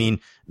 I mean,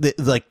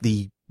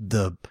 the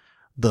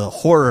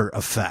horror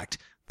effect,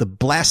 the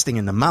blasting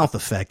in the mouth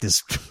effect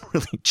is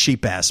really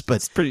cheap ass, but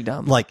it's pretty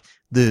dumb. Like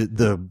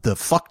the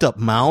fucked up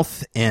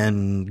mouth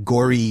and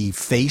gory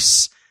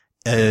face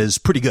is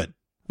pretty good.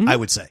 Mm-hmm. I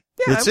would say.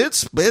 Yeah,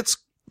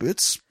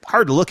 it's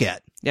hard to look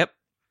at. Yep.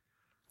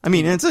 I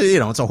mean,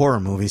 it's a horror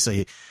movie,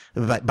 so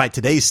by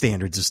today's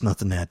standards, it's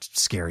nothing that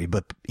scary.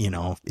 But,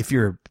 if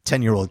you're a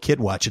 10-year-old kid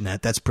watching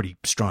that's pretty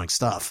strong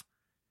stuff.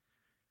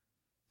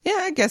 Yeah,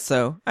 I guess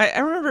so. I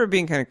remember it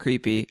being kind of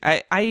creepy.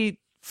 I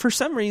for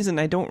some reason,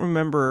 I don't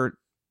remember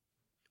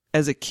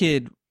as a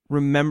kid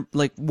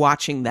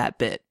watching that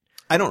bit.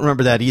 I don't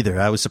remember that either.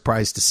 I was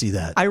surprised to see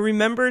that. I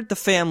remembered the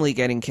family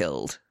getting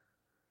killed.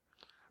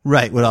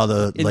 Right, with all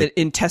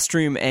in test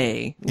room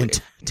A. In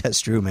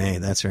test room A,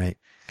 that's right.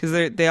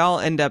 Because they all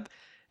end up.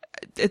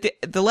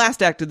 The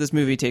last act of this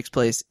movie takes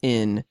place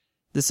in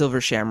the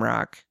Silver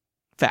Shamrock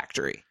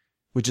factory,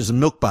 which is a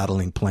milk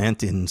bottling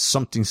plant in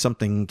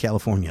something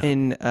California.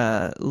 In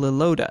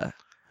Lalota.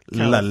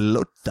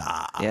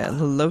 Yeah,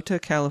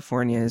 Lalota,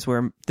 California is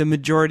where the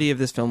majority of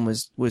this film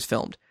was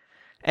filmed,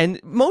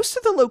 and most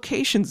of the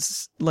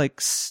locations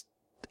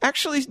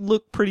actually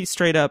look pretty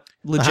straight up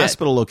legit. The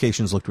hospital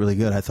locations looked really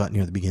good, I thought,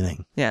 near the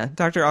beginning. Yeah,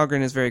 Dr.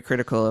 Algren is very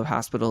critical of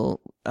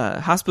hospital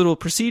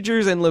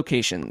procedures and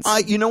locations.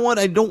 You know what?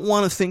 I don't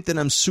want to think that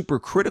I'm super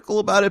critical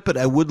about it, but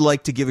I would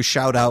like to give a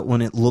shout out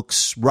when it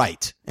looks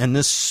right. And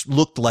this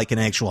looked like an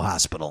actual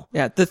hospital.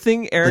 Yeah,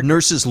 the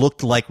nurses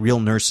looked like real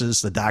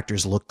nurses. The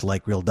doctors looked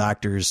like real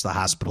doctors. The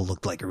hospital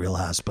looked like a real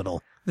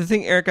hospital. The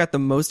thing Eric got the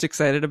most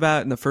excited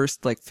about in the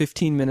first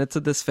 15 minutes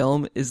of this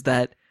film is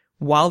that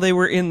while they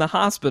were in the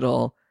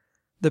hospital,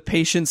 the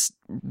patient's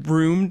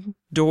room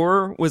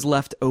door was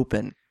left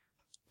open.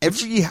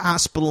 Every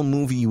hospital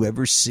movie you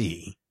ever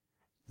see,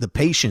 the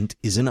patient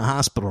is in a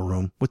hospital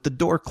room with the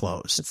door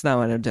closed. It's not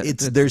what I'm doing.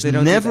 There's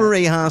never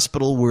a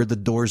hospital where the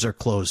doors are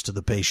closed to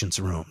the patient's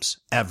rooms.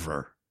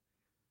 Ever.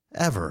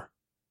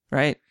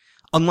 Right.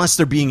 Unless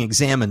they're being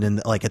examined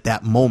and at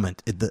that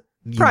moment,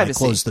 you might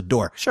close the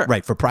door. Sure.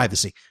 Right, for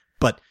privacy.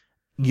 But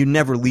you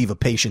never leave a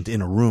patient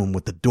in a room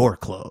with the door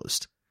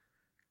closed.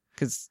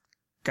 Because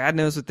God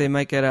knows what they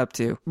might get up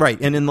to. Right.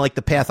 And in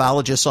the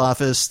pathologist's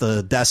office,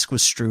 the desk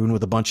was strewn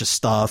with a bunch of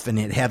stuff and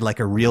it had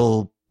a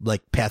real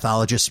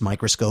pathologist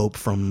microscope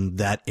from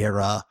that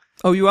era.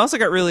 Oh, you also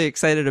got really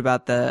excited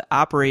about the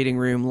operating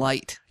room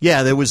light.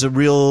 Yeah, there was a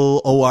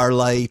real OR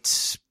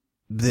light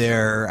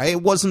there.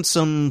 It wasn't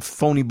some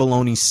phony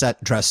baloney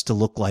set dressed to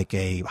look like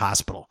a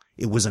hospital.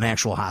 It was an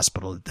actual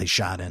hospital that they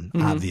shot in,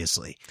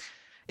 obviously.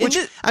 Which,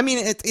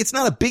 it's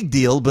not a big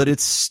deal, but it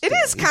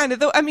is kind of,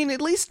 though. I mean,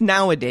 at least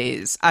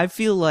nowadays, I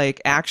feel like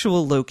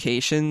actual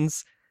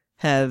locations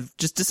have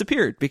just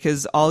disappeared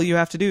because all you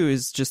have to do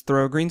is just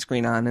throw a green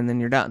screen on and then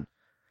you're done.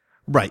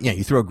 Right. Yeah.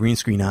 You throw a green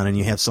screen on and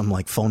you have some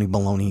phony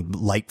baloney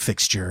light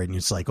fixture and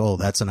it's oh,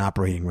 that's an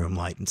operating room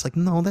light. And it's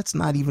no, that's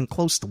not even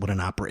close to what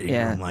an operating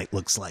room light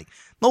looks like.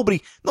 Nobody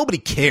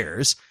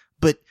cares,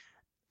 but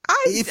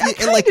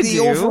the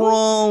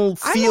overall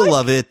feel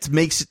of it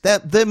makes it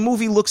that the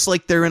movie looks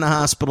like they're in a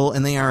hospital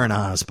and they are in a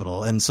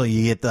hospital. And so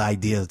you get the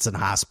idea it's in a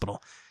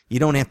hospital. You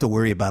don't have to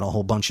worry about a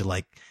whole bunch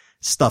of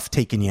stuff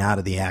taking you out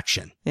of the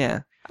action.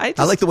 Yeah.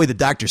 I like the way the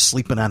doctor's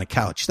sleeping on a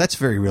couch. That's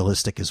very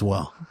realistic as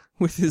well.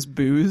 with his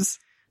booze.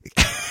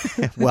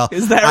 Well,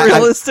 Is that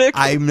realistic?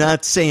 I'm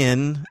not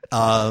saying,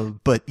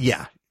 but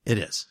yeah, it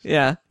is.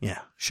 Yeah. Yeah,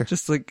 sure.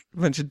 Just like a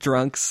bunch of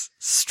drunks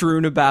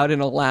strewn about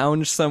in a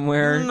lounge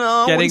somewhere. No,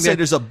 I getting wouldn't say their-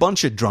 there's a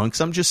bunch of drunks.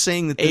 I'm just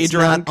saying that it's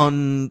drunk? not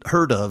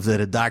unheard of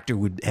that a doctor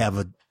would have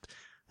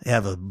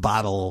a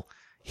bottle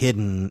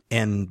hidden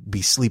and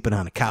be sleeping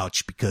on a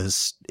couch,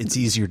 because it's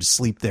easier to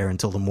sleep there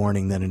until the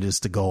morning than it is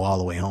to go all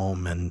the way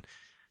home and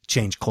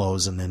change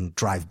clothes and then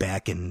drive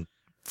back in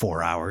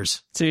 4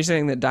 hours. So you're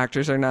saying that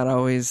doctors are not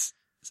always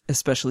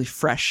especially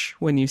fresh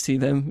when you see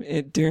them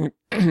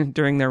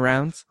during their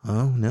rounds?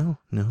 Oh, no,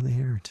 they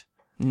aren't.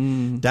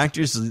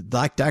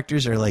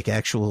 Doctors are like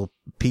actual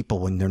people.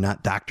 When they're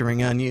not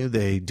doctoring on you,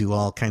 they do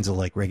all kinds of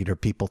like regular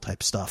people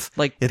type stuff.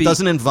 Like it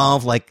doesn't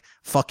involve like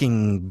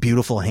fucking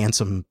beautiful,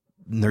 handsome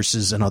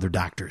nurses and other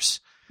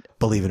doctors,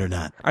 believe it or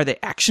not. Are they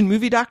action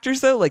movie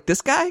doctors though? Like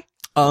this guy?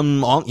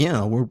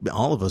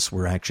 All of us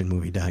were action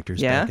movie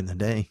doctors back in the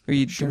day.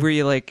 Were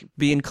you like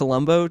being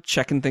Columbo,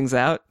 checking things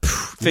out,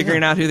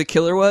 figuring out who the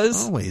killer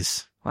was?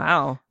 Always.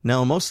 Wow.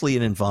 No, mostly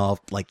it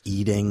involved like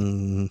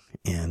eating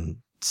and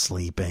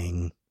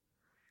sleeping.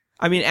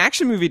 I mean,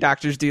 action movie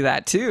doctors do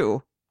that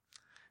too.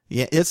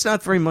 Yeah, it's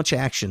not very much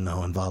action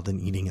though involved in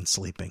eating and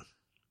sleeping.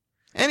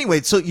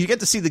 Anyway, so you get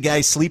to see the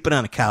guy sleeping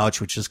on a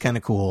couch, which is kind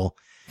of cool.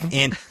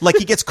 And like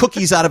he gets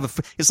cookies out of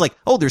it's like,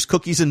 oh, there's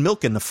cookies and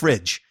milk in the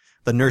fridge.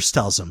 The nurse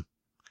tells him.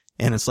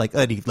 And it's like,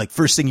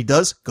 first thing he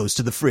does, goes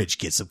to the fridge,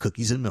 gets some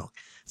cookies and milk.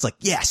 It's like,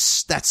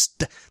 yes,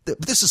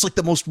 this is like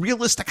the most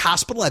realistic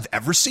hospital I've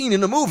ever seen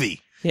in a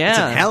movie. Yeah. It's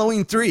in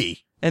Halloween 3.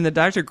 And the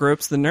doctor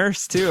gropes the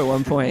nurse too at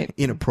one point.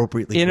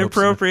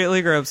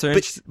 Inappropriately gropes her.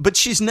 But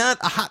she's not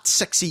a hot,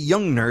 sexy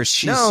young nurse.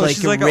 She's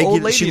she's like an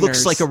old lady she looks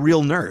nurse. like a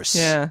real nurse.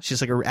 Yeah. She's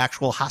like an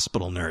actual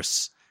hospital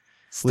nurse,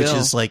 Still, which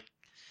is like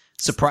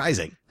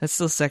surprising. that's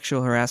still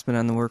sexual harassment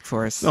on the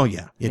workforce. Oh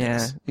yeah, it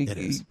is. You It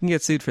is. can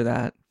get sued for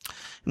that.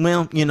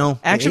 Well,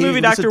 Action it movie was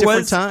a doctor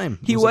different time.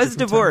 He It was a was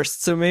different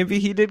divorced, so maybe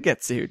he did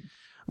get sued. time.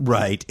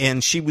 Right?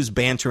 And she was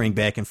bantering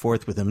back and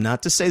forth with him.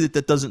 Not to say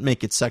that doesn't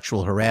make it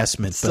sexual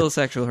harassment, Still but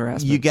sexual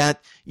harassment.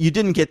 you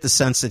didn't get the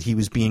sense that he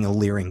was being a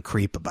leering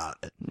creep about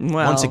it.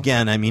 Well- Once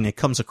again, I mean, it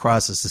comes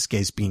across as this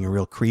guy's being a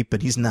real creep,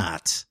 but he's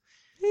not.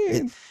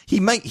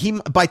 He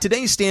by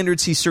today's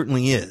standards, he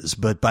certainly is,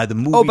 but by the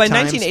movie by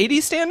times,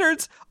 1980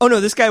 standards? Oh no,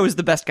 this guy was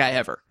the best guy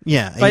ever.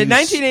 yeah, By he was-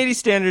 1980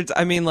 standards,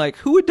 I mean, like,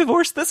 who would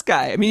divorce this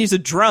guy? I mean, he's a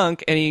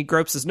drunk and he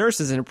gropes his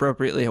nurses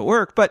inappropriately at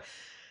work, but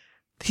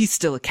he's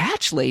still a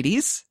catch,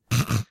 ladies.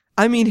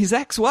 I mean, his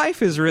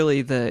ex-wife is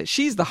really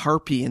she's the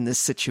harpy in this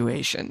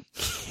situation.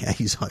 yeah,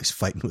 he's always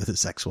fighting with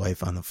his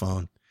ex-wife on the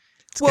phone.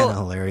 It's Well, kind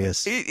of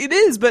hilarious. It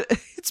is, but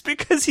it's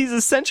because he's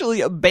essentially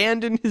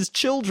abandoned his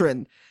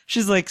children.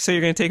 She's like, so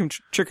you're going to take him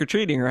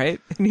trick-or-treating, right?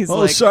 And he's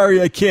like,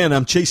 sorry, I can't.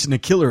 I'm chasing a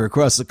killer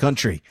across the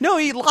country. no,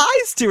 he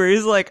lies to her.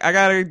 He's like, I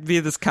got to be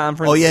at this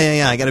conference. Oh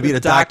yeah. I got to be at a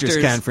with doctor's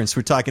doctors. conference.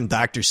 We're talking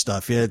doctor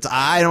stuff. Yeah,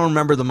 I don't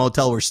remember the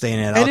motel we're staying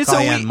at. I'll And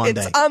call you on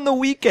Monday. it's on the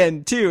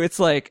weekend too. It's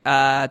like,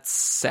 it's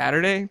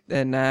Saturday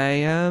and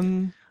I,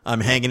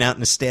 I'm hanging out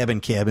in a stabbing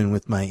cabin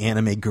with my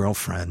anime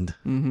girlfriend.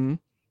 Mm-hmm.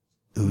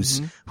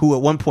 Who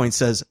at one point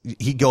says,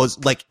 he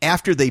goes, like,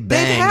 after they they've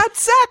bang, had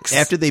sex.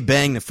 after they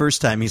bang the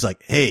first time, he's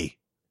like, hey,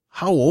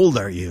 how old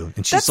are you?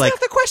 And she's That's like, not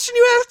the question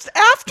you asked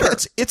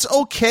after. it's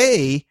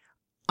okay.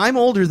 I'm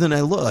older than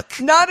I look.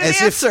 Not an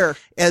answer.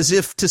 As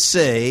if to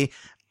say,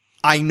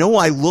 I know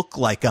I look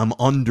like I'm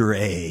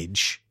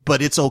underage,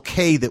 but it's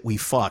okay that we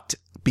fucked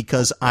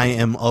because I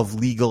am of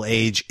legal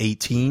age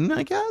 18,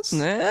 I guess.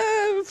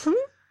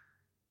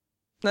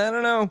 I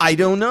don't know. I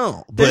don't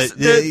know, but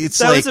it's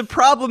that like, was a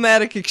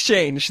problematic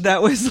exchange.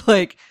 That was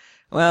like,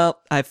 well,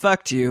 I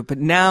fucked you, but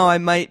now I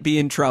might be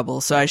in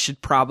trouble, so I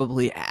should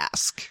probably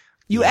ask.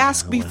 You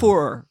ask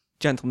before,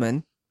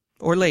 gentlemen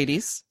or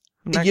ladies.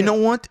 you know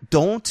what?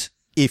 Don't,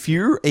 if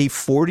you're a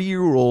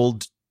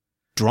 40-year-old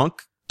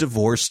drunk,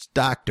 divorced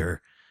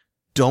doctor,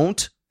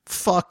 don't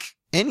fuck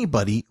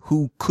anybody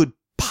who could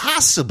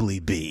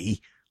possibly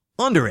be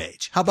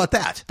underage. How about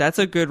that? That's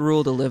a good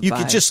rule to live You by.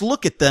 could just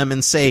look at them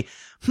and say,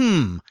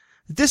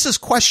 this is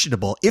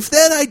questionable. If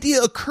that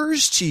idea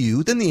occurs to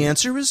you, then the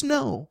answer is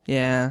no.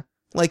 Yeah.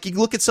 Like, you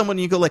look at someone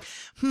and you go like,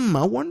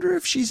 I wonder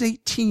if she's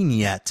 18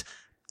 yet.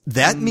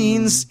 That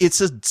means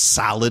it's a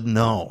solid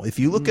no. If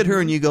you look at her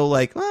and you go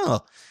like,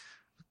 oh,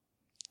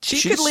 She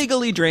she's- could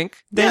legally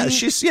drink. Then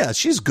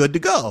she's good to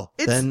go.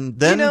 It's, Then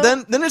you know,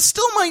 it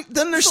still might,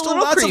 then there's it's a still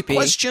little lots creepy. of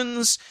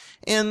questions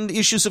and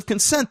issues of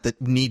consent that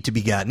need to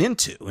be gotten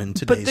into in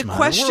today's but the modern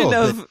question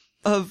world.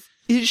 of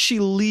is she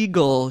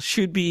legal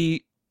should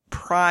be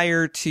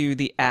prior to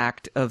the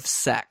act of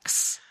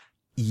sex.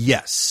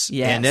 Yes.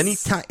 Yes. And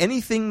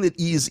anything that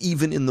is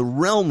even in the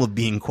realm of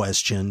being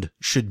questioned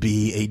should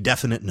be a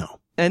definite no.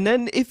 And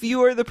then if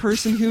you are the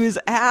person who is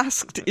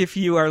asked if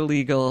you are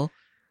legal,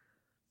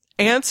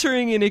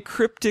 answering in a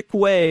cryptic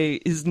way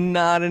is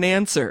not an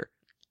answer.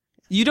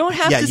 You don't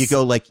have to You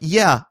go like,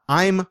 yeah,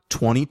 I'm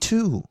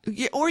 22.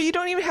 or you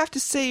don't even have to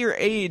say your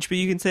age, but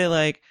you can say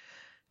like,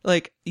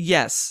 Like,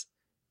 yes,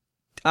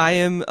 I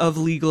am of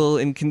legal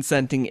and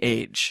consenting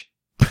age.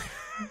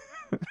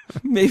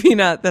 Maybe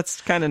not,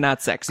 that's kind of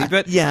not sexy,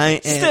 but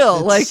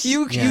still, like,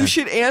 you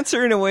should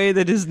answer in a way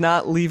that does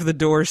not leave the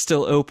door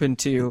still open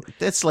to.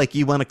 That's like,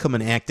 you want to come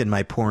and act in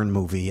my porn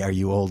movie. Are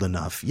you old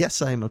enough? Yes,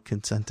 I'm of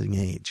consenting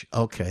age.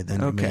 Okay,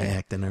 then you may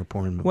act in our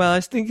porn movie. Well, I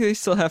think they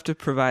still have to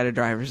provide a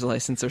driver's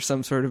license or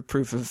some sort of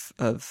proof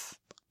of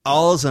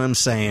All I'm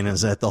saying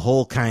is that the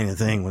whole kind of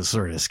thing was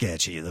sort of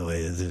sketchy, the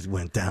way it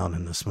went down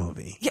in this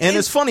movie. Yeah, and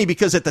it's funny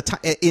because at the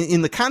time,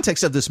 in the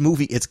context of this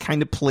movie, it's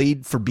kind of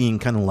played for being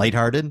kind of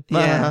lighthearted.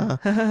 Yeah.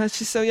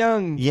 She's so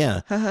young.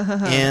 Yeah.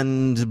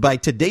 And by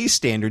today's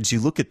standards, you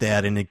look at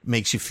that and it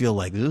makes you feel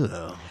like,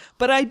 ugh.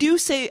 But I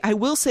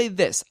will say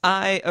this.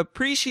 I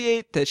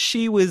appreciate that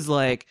she was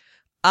like,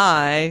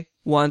 I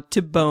want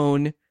to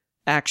bone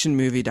action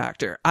movie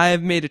doctor. I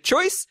have made a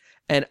choice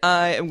and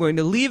I am going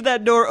to leave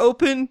that door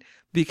open.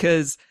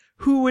 Because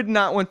who would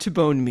not want to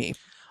bone me?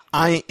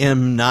 I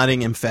am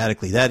nodding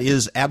emphatically. That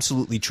is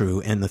absolutely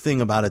true. And the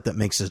thing about it that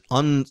makes it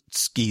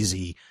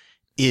unskeezy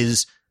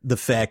is the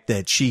fact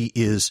that she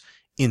is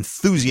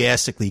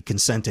enthusiastically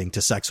consenting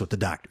to sex with the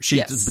doctor.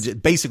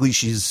 Basically,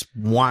 she's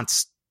not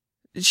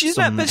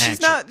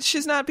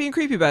being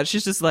creepy about it.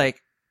 She's just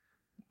like,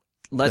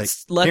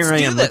 let's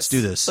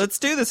do this. Let's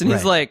do this. And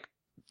he's like,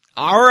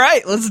 all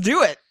right, let's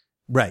do it.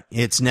 Right.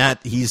 He's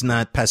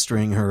not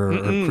pestering her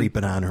or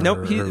creeping on her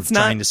or it's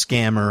trying to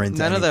scam her into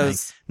none anything. Of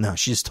those. No,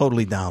 she's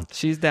totally down.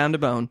 She's down to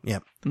bone.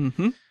 Yep.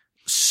 Mm-hmm.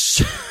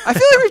 I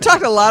feel like we've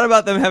talked a lot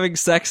about them having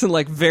sex and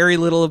like very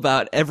little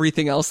about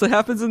everything else that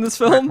happens in this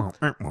film.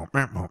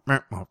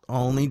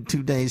 Only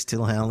 2 days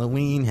till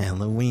Halloween.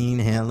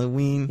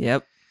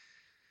 Yep.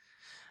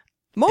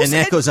 And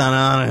that goes on.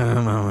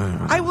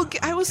 I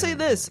will say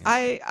this.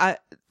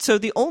 So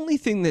the only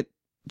thing that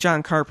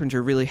John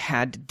Carpenter really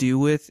had to do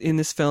with in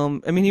this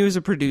film, I mean, he was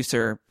a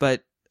producer,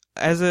 but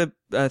as a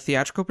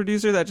theatrical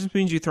producer, that just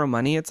means you throw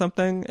money at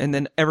something and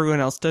then everyone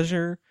else does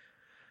your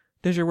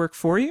work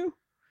for you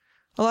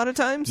a lot of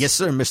times. Yes,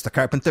 sir, Mr.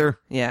 Carpenter.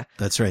 Yeah.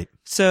 That's right.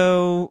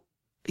 So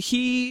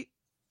he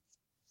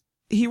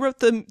wrote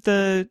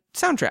the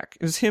soundtrack.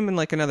 It was him and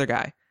like another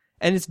guy.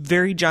 And it's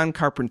very John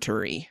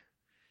Carpenter-y.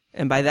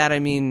 And by that I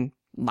mean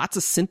lots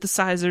of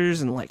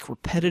synthesizers and like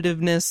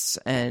repetitiveness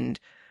and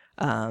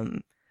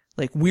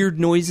like weird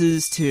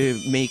noises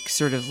to make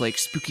sort of like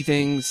spooky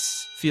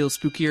things feel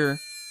spookier.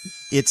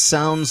 It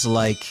sounds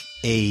like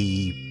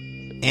a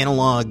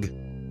analog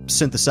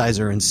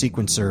synthesizer and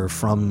sequencer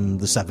from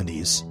the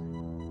 70s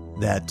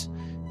that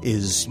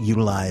is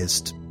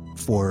utilized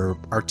for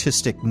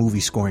artistic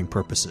movie scoring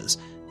purposes,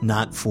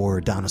 not for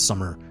Donna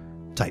Summer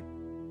type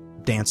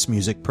dance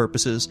music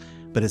purposes,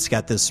 but it's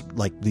got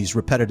these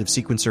repetitive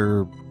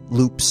sequencer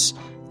loops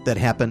that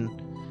happen,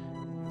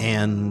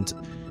 and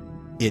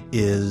it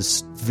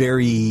is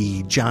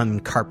very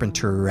John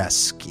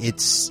Carpenter-esque.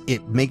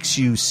 It makes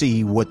you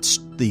see what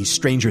the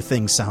Stranger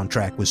Things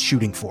soundtrack was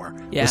shooting for.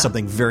 Yeah. Was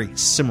something very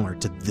similar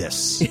to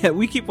this. Yeah,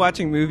 we keep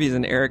watching movies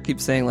and Eric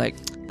keeps saying like,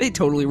 they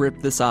totally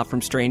ripped this off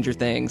from Stranger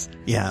Things.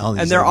 Yeah.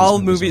 And they're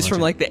all movies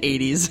from like the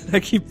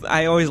 80s.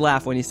 I always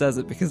laugh when he says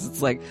it because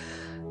it's like,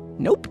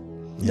 nope.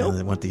 Yeah,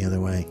 they went the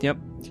other way. Yep.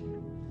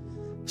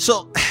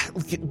 So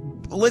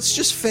let's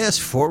just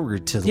fast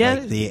forward to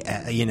like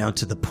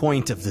to the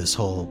point of this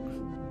whole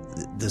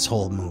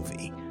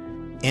movie.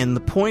 And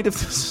the point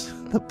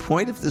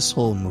of this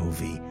whole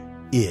movie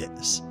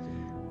is,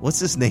 what's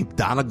his name?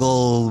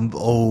 Donegal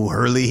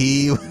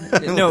O'Hurley?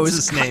 No,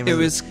 it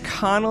was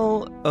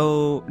Connell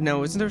O.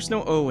 No, there's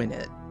no O in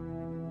it.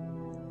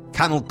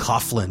 Connell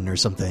Coughlin or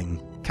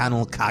something.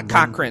 Connell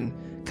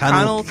Cochran.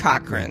 Connell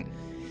Cochran.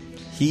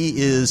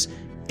 He is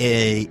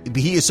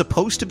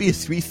supposed to be a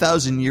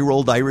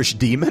 3,000-year-old Irish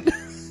demon.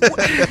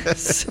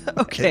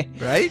 Okay.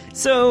 Right?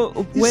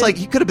 So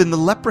he could have been the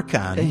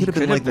leprechaun. He could have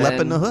been like Lep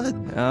in the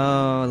Hood.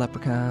 Oh,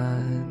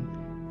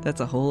 Leprechaun. That's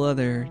a whole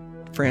other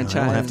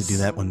franchise. We'll have to do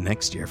that one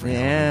next year for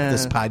now. If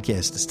this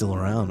podcast is still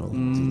around, we'll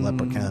do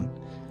Leprechaun.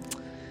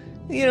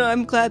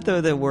 I'm glad though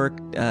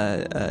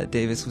that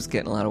Davis was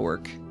getting a lot of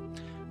work.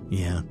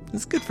 Yeah.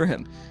 It's good for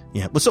him.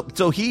 Yeah. But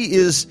so he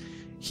is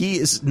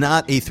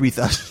not a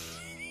 3,000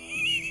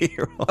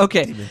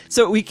 Okay, demon.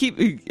 so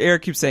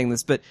Eric keeps saying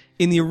this, but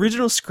in the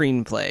original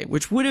screenplay,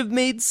 which would have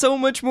made so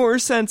much more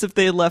sense if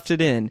they had left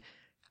it in,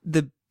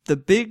 the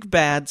big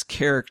bad's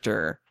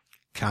character,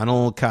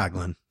 Connell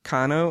Coughlin.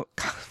 Connell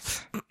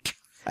Cochran.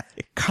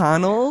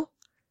 Connell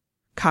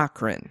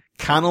Cochran.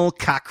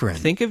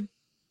 Think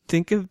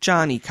of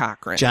Johnny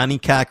Cochran. Johnny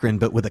Cochran,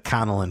 but with a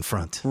Connell in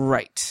front.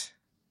 Right.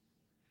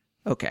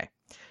 Okay.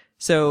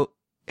 So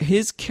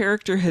his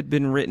character had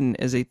been written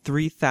as a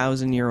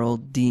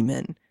 3,000-year-old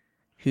demon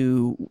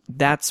who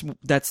that's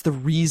the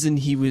reason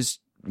he was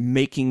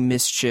making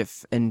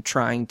mischief and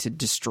trying to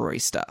destroy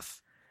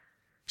stuff.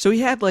 So he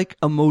had like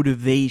a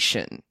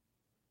motivation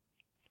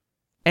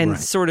and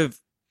sort of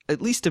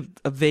at least a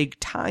vague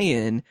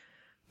tie-in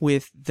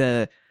with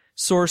the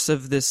source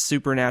of this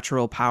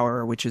supernatural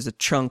power, which is a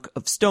chunk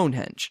of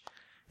Stonehenge.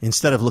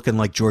 Instead of looking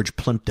like George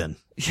Plimpton.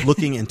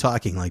 Looking and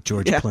talking like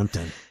George Yeah.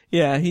 Plimpton.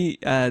 Yeah,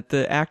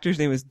 the actor's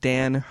name was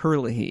Dan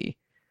Herlihy,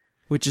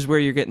 which is where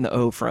you're getting the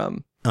O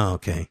from. Oh,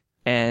 okay.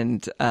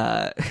 And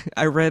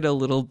I read a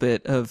little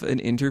bit of an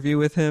interview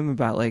with him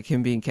about like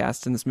him being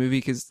cast in this movie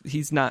because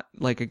he's not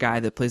like a guy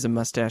that plays a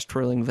mustache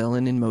twirling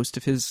villain in most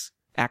of his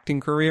acting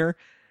career.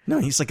 No,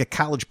 he's like a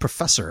college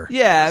professor.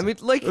 Yeah, I mean,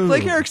 like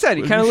Eric said,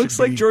 he well, kind of you looks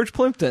should like be- George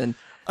Plimpton.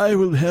 I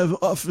will have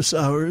office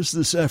hours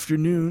this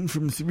afternoon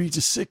from 3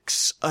 to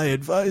 6. I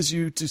advise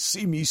you to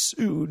see me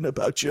soon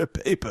about your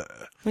paper.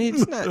 I mean,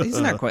 he's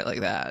not quite like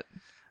that.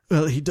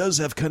 Well, he does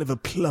have kind of a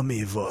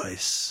plummy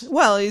voice.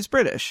 Well, he's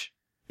British.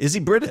 Is he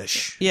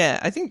British? Yeah,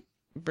 I think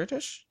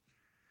British.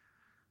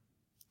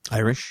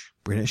 Irish?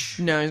 British?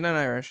 No, he's not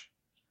Irish.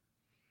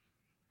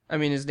 I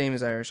mean, his name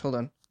is Irish. Hold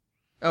on.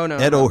 Oh no,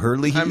 Ed I'm wrong.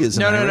 O'Hurley is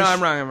an no, Irish?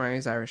 I'm wrong.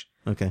 He's Irish.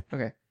 Okay.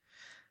 Okay.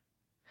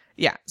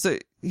 Yeah, so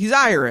he's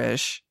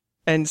Irish,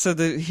 and so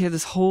he had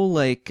this whole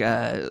like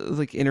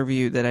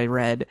interview that I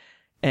read,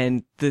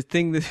 and the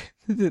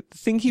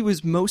thing he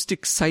was most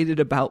excited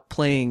about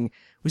playing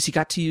was he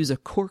got to use a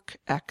Cork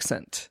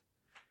accent.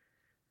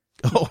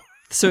 Oh,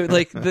 So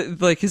like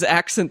his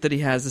accent that he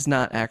has is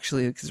not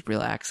actually like his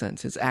real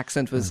accent. His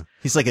accent was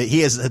he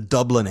has a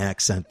Dublin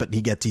accent, but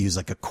he get to use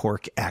like a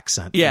Cork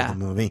accent Yeah. for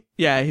the movie.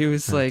 yeah. He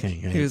was like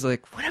Okay, right. he was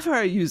like whenever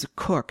I use a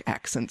Cork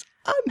accent,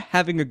 I'm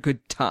having a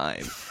good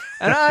time.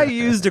 And I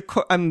used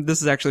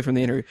this is actually from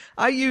the interview.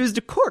 I used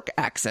a Cork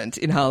accent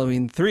in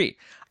Halloween 3.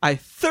 I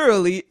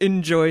thoroughly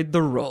enjoyed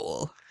the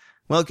role.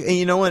 Well, and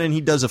you know what? And he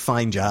does a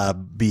fine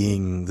job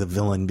being the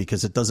villain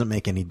because it doesn't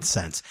make any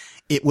sense.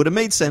 It would have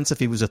made sense if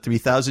he was a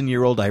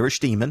 3,000-year-old Irish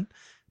demon,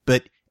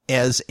 but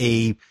as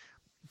a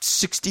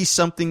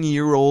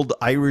 60-something-year-old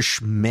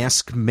Irish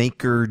mask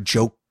maker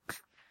joke,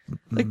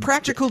 Like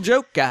practical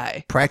joke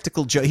guy.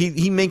 practical joke,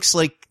 he makes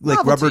like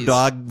rubber Novelties.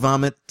 dog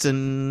vomit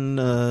and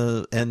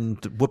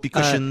whoopee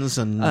cushions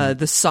and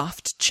The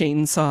soft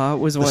chainsaw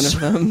was one of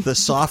them. the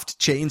soft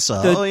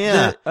chainsaw. The, oh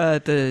yeah.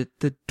 the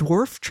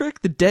dwarf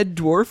trick, the dead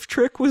dwarf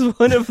trick was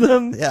one of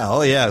them. Yeah,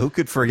 oh yeah, who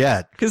could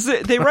forget? Because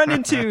they run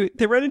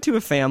into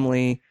a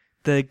family.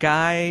 The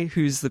guy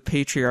who's the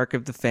patriarch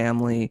of the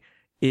family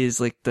is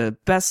like the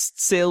best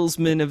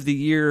salesman of the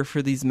year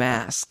for these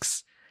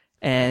masks,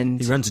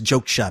 and He runs a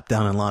joke shop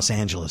down in Los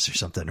Angeles or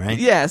something, right?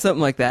 yeah, something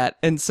like that.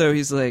 And so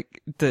he's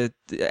like the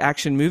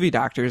action movie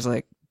doctor is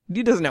like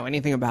he doesn't know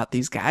anything about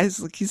these guys.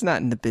 Like he's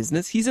not in the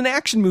business. He's an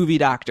action movie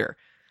doctor.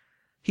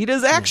 He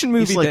does action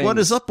movie He's like, things. what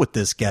is up with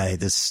this guy,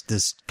 this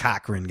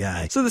Cochran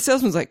guy? So the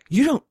salesman's like,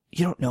 you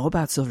don't know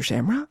about Silver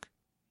Shamrock?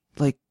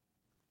 Like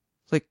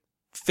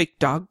fake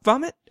dog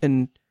vomit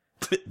and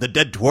The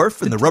dead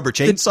dwarf and the rubber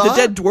chainsaw? the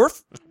dead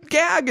dwarf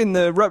gag and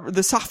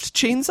the soft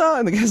chainsaw?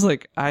 And the guy's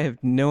like, I have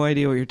no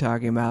idea what you're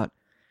talking about.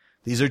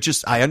 These are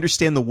just, I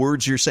understand the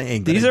words you're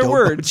saying. But These I are don't know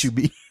words. what you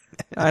mean.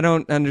 I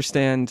don't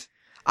understand.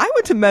 I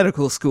went to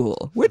medical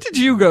school. What did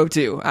you go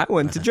to? I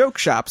went to joke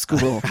shop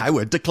school. I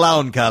went to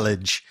clown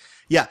college.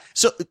 Yeah.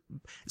 So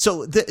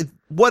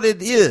what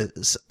it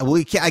is,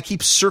 I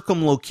keep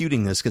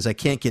circumlocuting this because I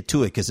can't get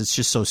to it because it's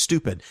just so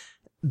stupid.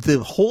 The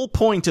whole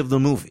point of the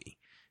movie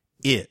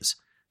is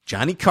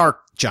Johnny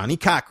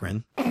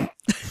Cochran,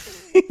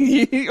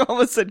 You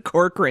almost said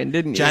Corcoran,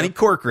 didn't you? Johnny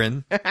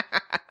Corcoran,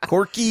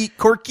 Corky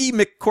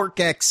McCork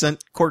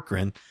accent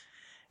Corcoran,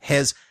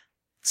 has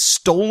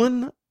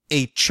stolen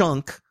a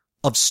chunk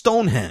of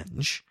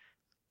Stonehenge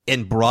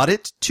and brought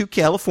it to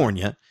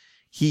California.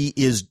 He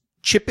is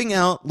chipping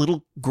out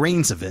little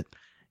grains of it,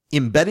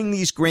 embedding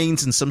these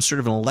grains in some sort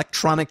of an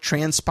electronic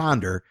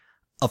transponder,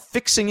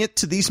 affixing it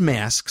to these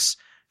masks,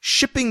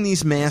 shipping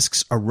these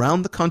masks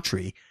around the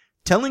country,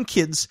 telling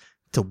kids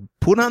to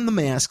put on the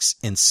masks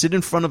and sit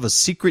in front of a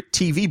secret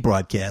TV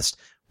broadcast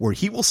where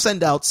he will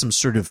send out some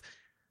sort of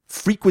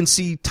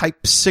frequency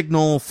type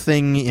signal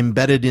thing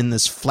embedded in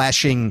this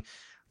flashing,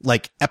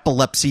 like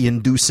epilepsy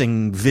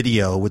inducing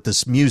video with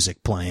this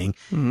music playing.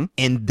 Mm-hmm.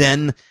 And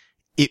then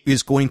it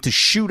is going to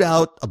shoot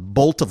out a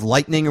bolt of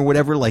lightning or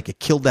whatever, like it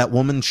killed that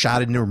woman,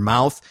 shot it in her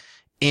mouth.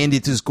 And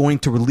it is going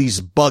to release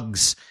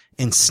bugs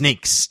and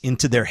snakes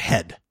into their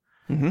head.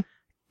 Mhm.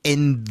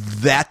 And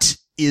that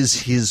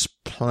is his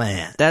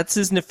plan. That's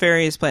his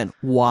nefarious plan.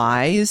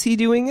 Why is he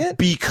doing it?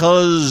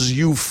 Because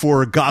you've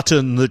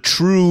forgotten the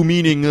true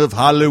meaning of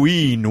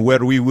Halloween,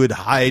 where we would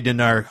hide in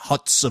our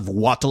huts of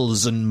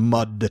wattles and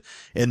mud,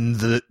 and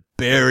the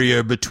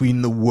barrier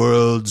between the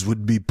worlds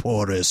would be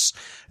porous,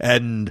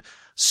 and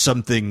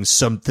something.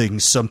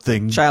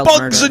 Child Bugs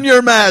murder. in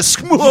your mask!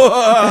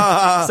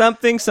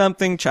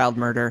 Something, child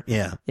murder.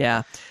 Yeah.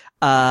 Yeah.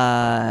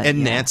 And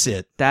yeah. that's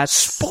it. That's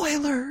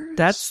Spoilers!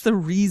 That's the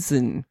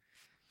reason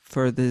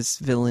for this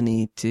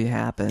villainy to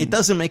happen. It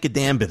doesn't make a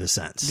damn bit of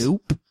sense.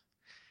 Nope.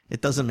 It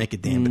doesn't make a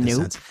damn bit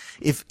Nope. of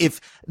sense. If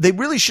they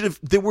really should have,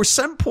 there were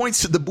some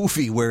points in the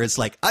movie where it's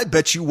like, I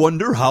bet you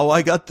wonder how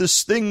I got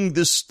this thing,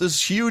 this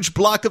huge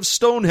block of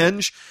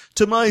Stonehenge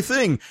to my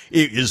thing.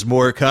 It is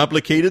more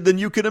complicated than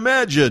you can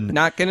imagine.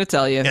 Not gonna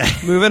tell you.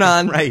 Moving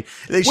on. Right.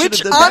 They should Which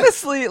have done that.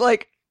 honestly,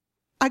 like,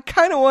 I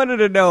kind of wanted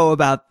to know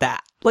about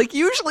that. Like,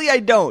 usually I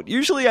don't.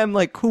 Usually I'm,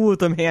 like, cool with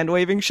them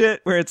hand-waving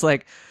shit, where it's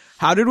like,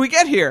 how did we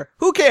get here?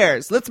 Who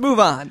cares? Let's move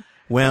on.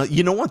 Well,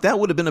 you know what? That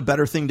would have been a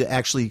better thing to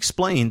actually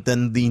explain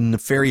than the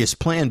nefarious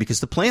plan, because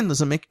the plan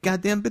doesn't make a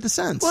goddamn bit of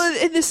sense. Well,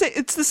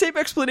 it's the same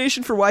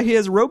explanation for why he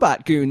has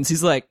robot goons.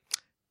 He's like,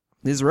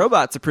 these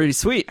robots are pretty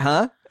sweet,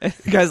 huh? And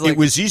the guy's like, it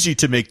was easy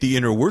to make the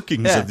inner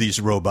workings Yeah. of these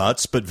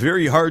robots, but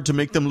very hard to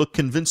make them look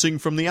convincing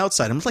from the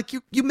outside. I'm like,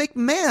 you make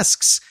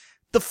masks.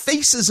 The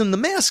faces and the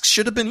masks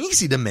should have been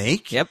easy to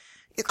make. Yep.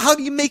 How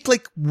do you make,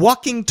 like,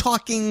 walking,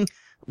 talking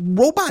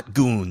robot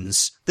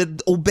goons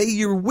that obey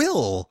your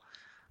will?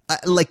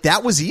 Like,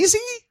 that was easy?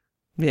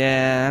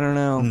 yeah, I don't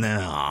know.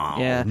 No.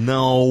 Yeah.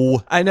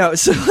 No. I know.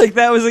 So, like,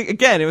 that was, like,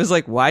 again, it was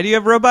like, why do you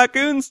have robot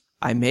goons?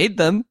 I made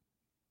them.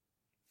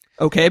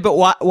 Okay, but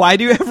why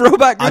do you have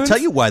robot goons? I'll tell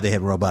you why they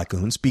had robot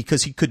goons,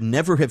 because he could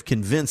never have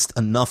convinced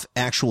enough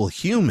actual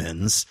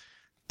humans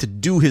to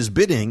do his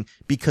bidding,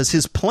 because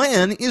his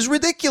plan is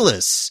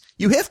ridiculous.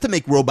 You have to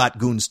make robot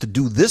goons to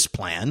do this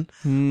plan.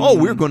 Oh,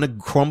 we're going to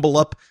crumble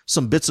up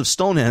some bits of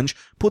Stonehenge,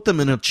 put them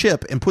in a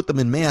chip, and put them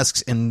in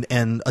masks and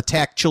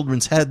attack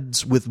children's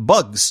heads with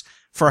bugs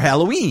for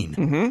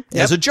Halloween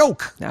as a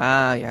joke.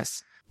 Ah,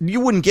 yes. You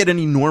wouldn't get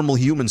any normal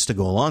humans to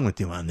go along with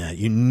you on that.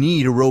 You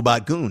need a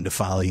robot goon to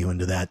follow you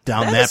into that,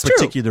 down that is true.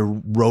 particular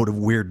road of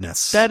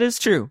weirdness. That is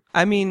true.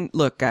 I mean,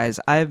 look, guys,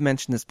 I have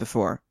mentioned this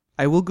before.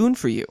 I will goon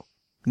for you.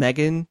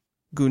 Megan,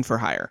 goon for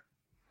hire.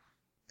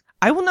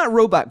 I will not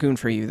robot goon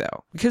for you,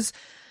 though, because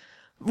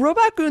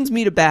robot goons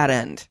meet a bad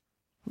end.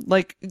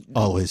 Like,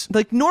 Always.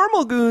 like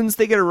normal goons,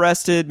 they get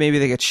arrested, maybe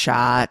they get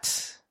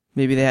shot,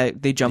 maybe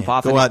they jump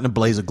off. Go out in a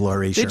blaze of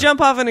glory. They Sure.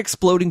 jump off an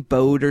exploding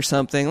boat or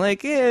something.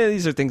 Like,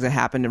 these are things that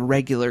happen to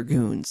regular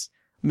goons.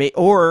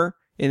 Or,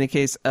 in the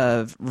case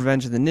of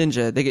Revenge of the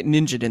Ninja, they get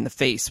ninja'd in the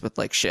face with,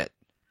 like, shit.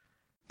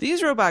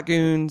 These robot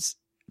goons,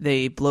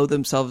 they blow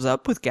themselves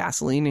up with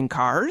gasoline in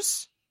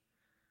cars.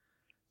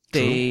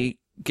 They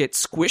get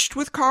squished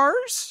with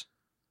cars.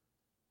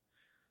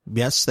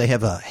 Yes, they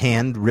have a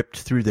hand ripped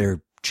through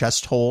their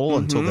chest hole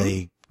until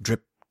they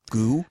drip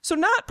goo. So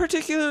not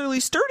particularly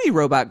sturdy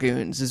robot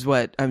goons is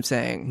what I'm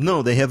saying.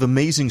 No, they have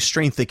amazing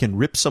strength. They can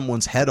rip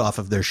someone's head off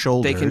of their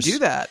shoulders. They can do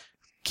that.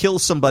 Kill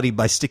somebody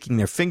by sticking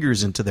their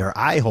fingers into their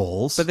eye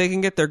holes. But they can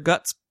get their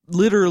guts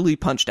literally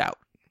punched out.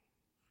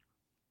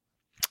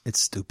 It's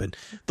stupid.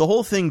 The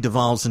whole thing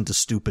devolves into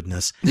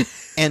stupidness.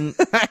 And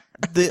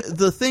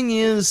the thing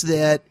is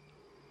that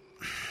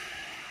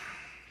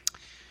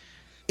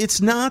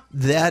it's not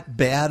that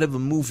bad of a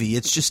movie.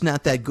 It's just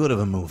not that good of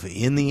a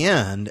movie in the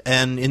end.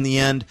 And in the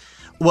end,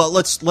 well,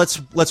 let's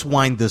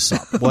wind this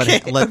up. What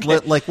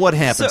what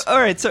happens? So, all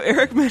right. So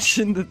Eric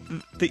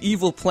mentioned the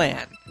evil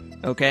plan.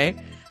 Okay.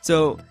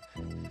 So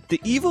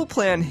the evil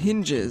plan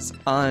hinges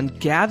on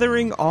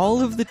gathering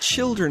all of the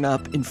children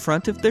up in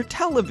front of their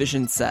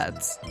television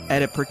sets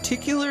at a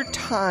particular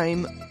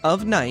time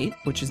of night,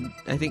 which is,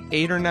 I think,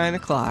 8 or 9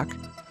 o'clock.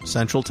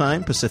 Central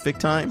Time, Pacific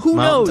Time, Who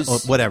Mountain-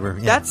 knows? whatever.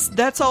 Yeah.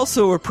 That's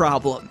also a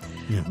problem.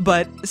 Yeah.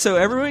 But so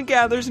everyone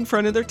gathers in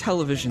front of their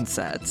television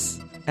sets,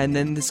 and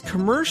then this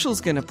commercial's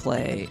gonna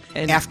play.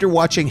 And After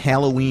watching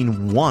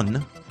Halloween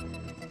 1,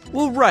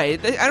 well, right.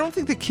 I don't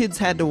think the kids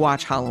had to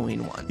watch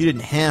Halloween 1. you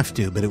didn't have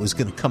to, but it was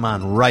going to come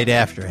on right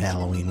after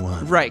Halloween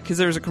 1. Right, because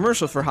there was a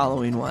commercial for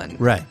Halloween 1.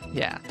 Right.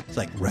 Yeah. It's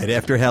like right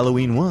after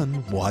Halloween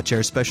 1, watch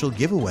our special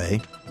giveaway.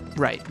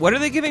 Right. What are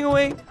they giving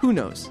away? Who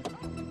knows?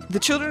 The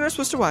children are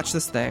supposed to watch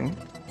this thing,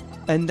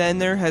 and then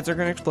their heads are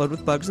going to explode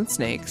with bugs and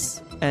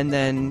snakes, and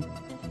then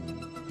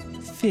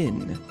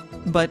Finn.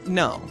 But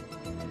no.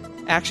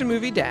 Action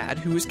movie dad,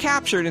 who was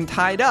captured and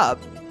tied up,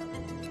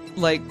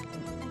 like,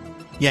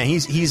 Yeah,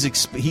 he's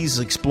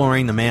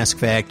exploring the mask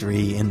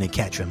factory, and they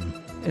catch him,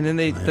 and then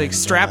they like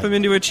strap him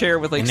into a chair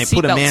with like and they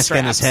put a seatbelt mask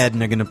on his straps. head,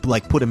 and they're gonna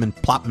like plop him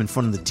in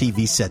front of the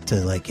TV set to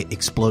like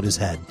explode his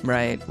head.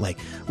 Right. Like,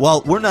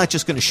 well, we're not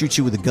just going to shoot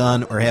you with a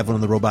gun or have one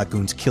of the robot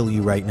goons kill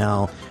you right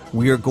now.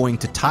 We are going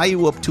to tie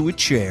you up to a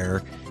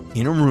chair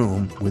in a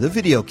room with a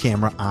video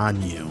camera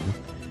on you,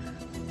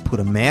 put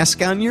a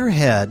mask on your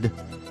head,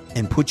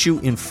 and put you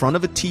in front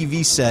of a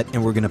TV set,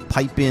 and we're going to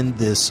pipe in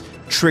this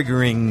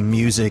triggering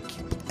music,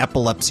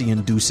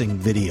 epilepsy-inducing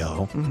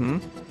video,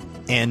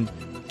 and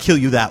kill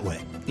you that way.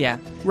 Yeah.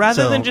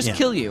 Rather So, than just yeah.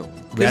 kill you.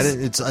 'Cause-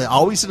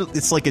 Rather,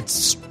 it's like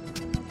it's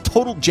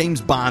total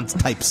James Bond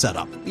type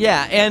setup.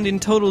 Yeah, and in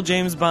total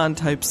James Bond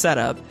type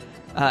setup,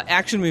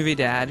 action movie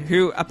dad,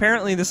 who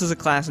apparently this is a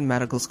class in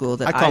medical school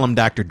that I call him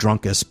Dr.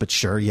 Drunkus, but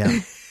sure, yeah.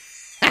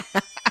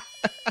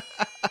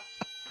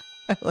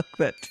 I like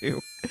that too.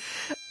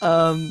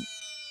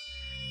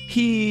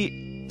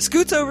 He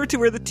scoots over to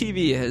where the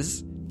TV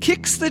is,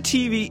 kicks the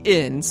TV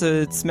in so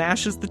it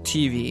smashes the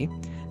TV,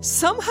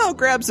 somehow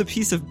grabs a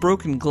piece of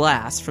broken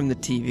glass from the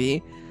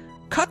TV,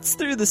 cuts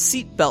through the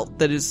seatbelt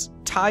that has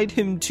tied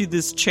him to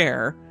this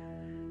chair,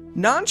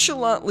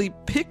 nonchalantly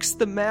picks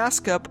the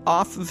mask up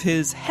off of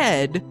his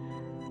head,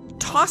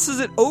 tosses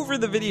it over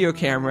the video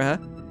camera,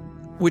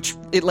 which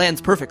it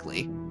lands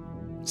perfectly.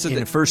 So In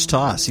the the first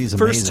toss, he's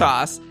amazing. first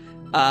toss,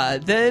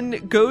 then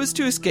goes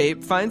to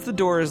escape, finds the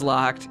door is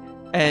locked,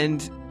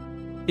 And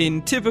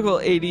in typical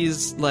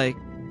 80s, like,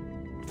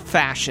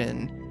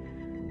 fashion,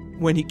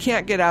 when he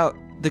can't get out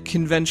the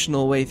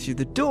conventional way through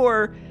the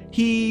door,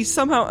 he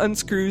somehow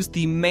unscrews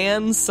the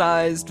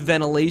man-sized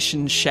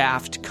ventilation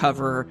shaft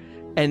cover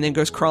and then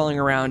goes crawling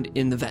around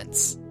in the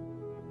vents.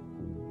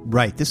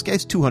 Right. This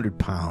guy's 200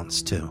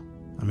 pounds, too.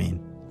 I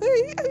mean,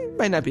 He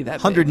might not be that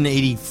big.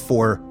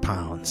 184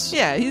 pounds.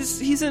 Yeah,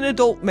 he's an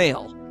adult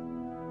male.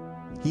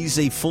 He's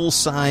a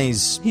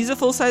full-size He's a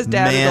full-size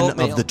dad man adult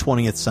male. of the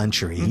 20th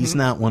century. He's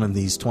not one of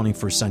these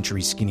 21st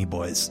century skinny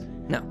boys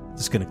No.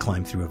 that's going to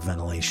climb through a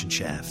ventilation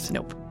shaft.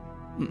 Nope.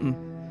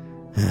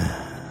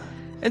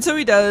 And so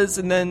he does,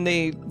 and then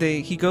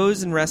he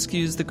goes and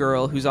rescues the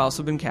girl who's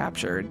also been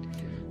captured.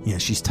 Yeah,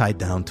 she's tied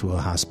down to a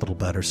hospital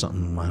bed or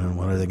something. I don't know.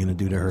 What are they going to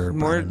do to her? I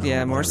More don't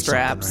know, more or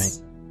straps.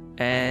 something,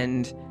 right?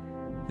 And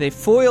they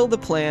foil the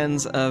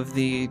plans of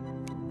the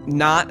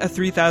not a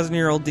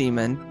 3,000-year-old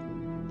demon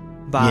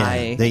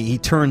by He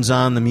turns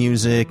on the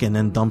music and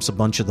then dumps a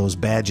bunch of those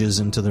badges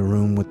into the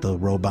room with the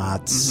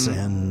robots,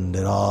 and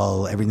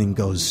everything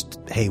goes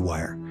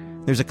haywire.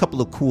 There's a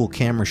couple of cool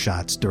camera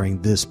shots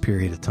during this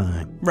period of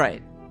time.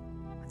 right.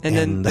 And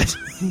then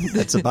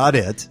that's about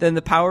it. then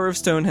the power of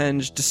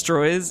Stonehenge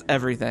destroys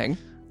everything.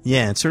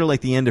 Yeah, it's sort of like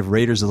the end of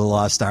Raiders of the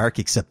Lost Ark,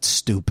 except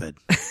stupid.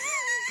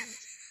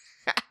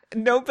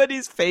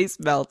 Nobody's face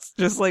melts,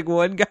 just like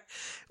one guy.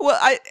 Well,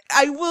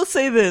 I will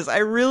say this. I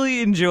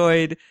really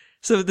enjoyed,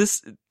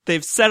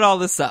 they've set all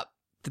this up.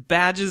 The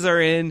badges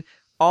are in,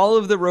 all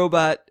of the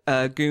robot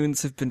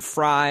goons have been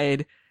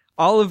fried,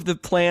 all of the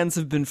plans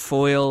have been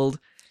foiled,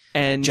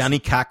 and Johnny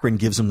Cochran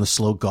gives him the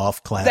slow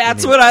golf clap.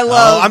 That's what I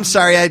love. Oh, I'm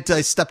sorry, I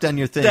stepped on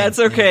your thing. that's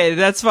okay.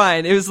 That's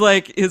fine. It was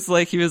like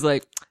he was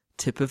like,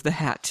 tip of the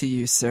hat to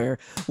you, sir.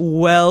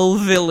 Well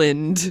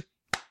villained.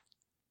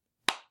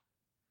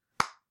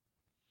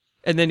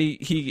 And then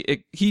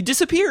he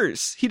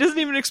disappears. He doesn't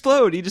even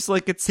explode. He just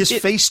like His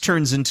face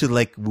turns into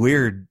like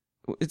weird.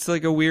 It's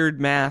like a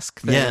weird mask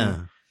thing. Yeah.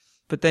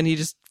 But then he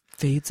just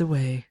fades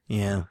away.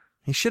 Yeah.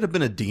 He should have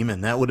been a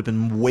demon. That would have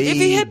been way better.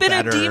 If he had been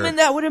a demon,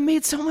 that would have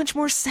made so much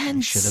more He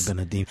sense. should have been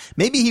a demon.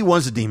 Maybe he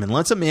was a demon.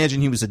 Let's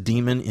imagine he was a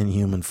demon in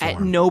human form.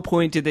 At no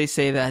point did they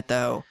say that,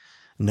 though.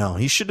 No,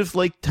 he should have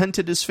like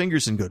tented his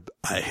fingers and go,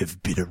 I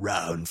have been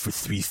around for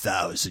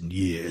 3,000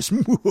 years.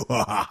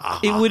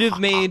 It would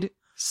have made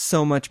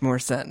so much more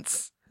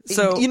sense.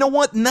 So you know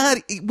what?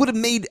 It would have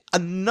made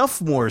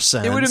enough more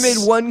sense. it would have made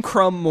one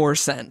crumb more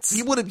sense.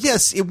 It would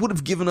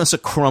have given us a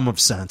crumb of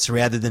sense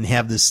rather than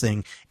have this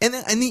thing. And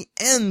in the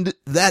end,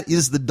 that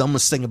is the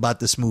dumbest thing about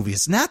this movie.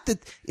 It's not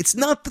that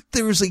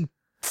there's a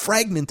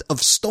fragment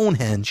of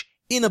Stonehenge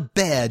in a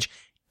badge,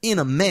 in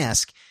a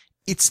mask.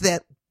 It's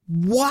that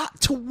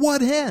to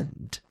what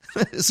end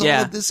is all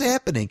of this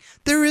happening?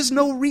 There is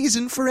no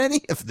reason for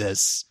any of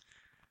this.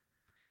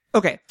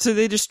 Okay, so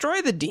they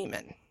destroy the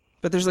demon.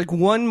 But there's like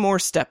one more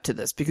step to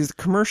this because the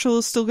commercial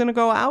is still going to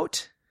go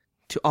out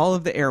to all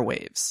of the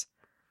airwaves.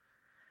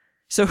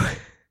 So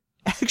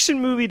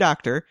Action Movie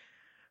Doctor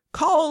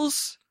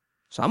calls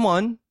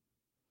someone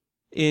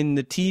in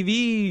the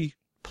TV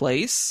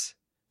place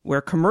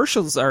where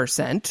commercials are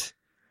sent.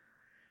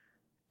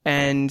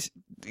 And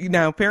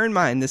now bear in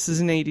mind, this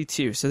is in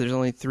 82, so there's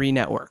only 3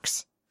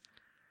 networks.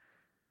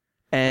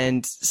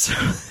 And so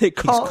they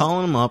call. He's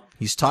calling him up.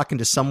 He's talking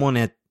to someone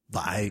at,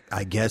 I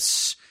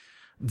guess,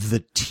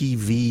 the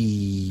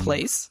TV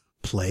place.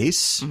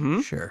 Mm-hmm.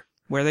 Sure.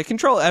 Where they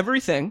control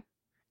everything.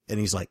 And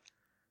he's like,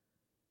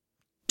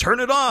 turn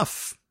it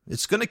off.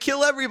 It's going to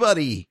kill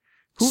everybody.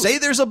 Say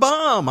there's a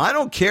bomb. I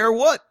don't care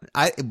what.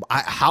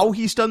 How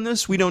he's done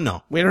this, we don't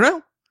know. We don't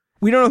know.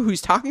 We don't know who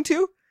he's talking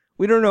to.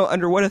 We don't know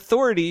under what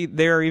authority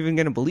they're even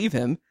going to believe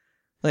him.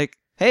 Like,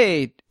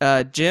 hey,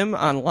 Jim,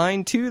 on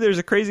line 2, there's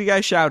a crazy guy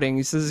shouting.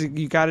 He says,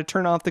 you got to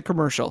turn off the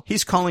commercial.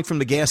 He's calling from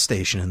the gas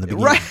station in the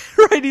beginning.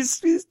 Right.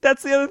 He's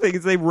that's the other thing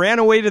is they ran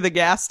away to the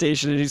gas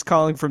station and he's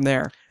calling from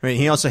there. Right.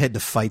 He also had to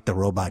fight the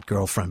robot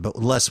girlfriend, but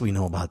the less we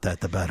know about that,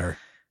 the better.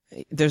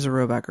 There's a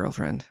robot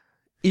girlfriend.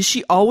 Is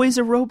she always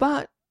a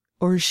robot?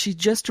 Or is she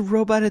just a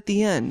robot at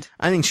the end?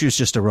 I think she was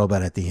just a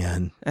robot at the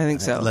end. I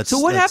think so. So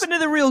what happened to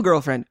the real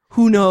girlfriend?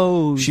 Who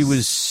knows? She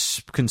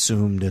was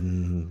consumed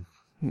and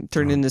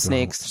turned into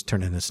snakes.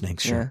 Turned into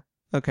snakes, sure.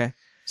 Yeah. Okay.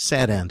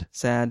 Sad end.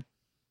 Sad.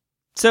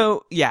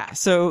 So, yeah.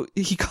 So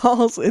he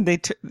calls and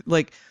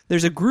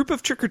there's a group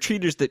of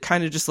trick-or-treaters that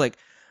kind of just like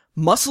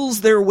muscles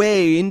their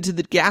way into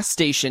the gas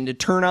station to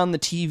turn on the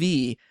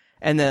TV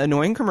and the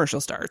annoying commercial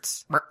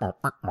starts.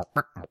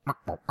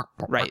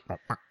 Right.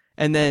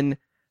 And then,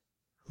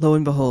 lo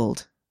and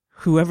behold,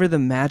 whoever the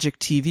magic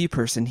TV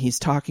person he's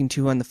talking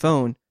to on the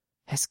phone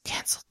has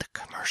canceled the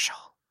commercial.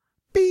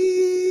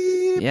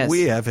 Beep. Yes.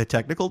 We have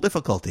technical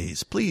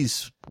difficulties.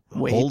 Please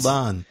Wait. hold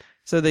on.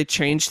 So they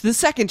changed to the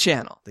second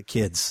channel. The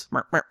kids.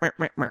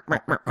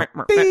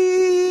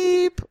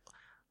 Beep.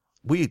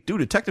 Due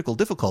to technical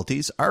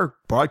difficulties, our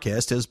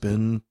broadcast has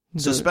been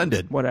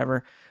suspended.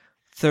 Whatever.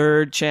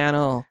 Third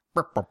channel.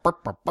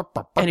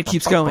 And it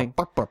keeps going.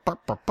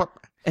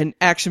 And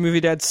Action Movie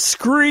Dad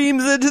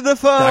screams into the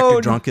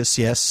phone. Dr. Drunkus,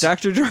 yes.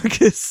 Dr.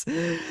 Drunkus,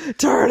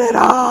 turn it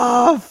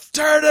off!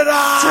 Turn it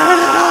off! Turn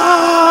it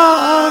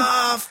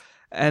off!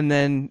 And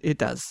then it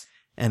does.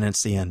 And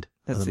it's the end.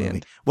 That's of the the movie.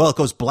 end. Well, it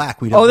goes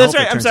black. We don't Oh, know that's if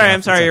it right. I'm turns sorry. off.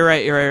 I'm sorry. It's You're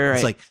right. You're right.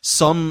 It's like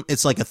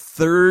it's like a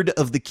third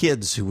of the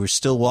kids who were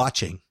still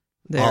watching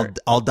They're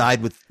all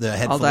died with the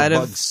head all full of died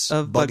bugs.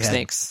 of bug head.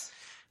 snakes.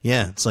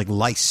 Yeah, it's like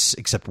lice,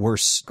 except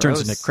worse. Turns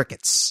Gross. into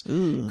crickets.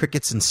 Ooh.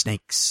 Crickets and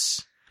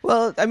snakes.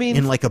 Well, I mean,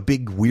 In like a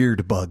big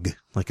weird bug.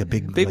 Like a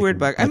big like, weird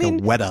bug. I Like mean-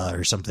 a weta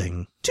or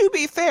something. to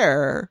be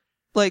fair,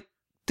 like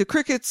the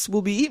crickets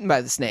will be eaten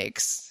by the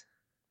snakes.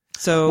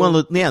 So,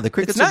 Well, yeah, the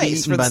crickets will be nice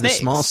eaten for the by the snakes.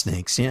 small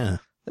snakes, yeah.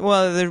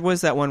 well, there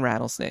was that one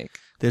rattlesnake.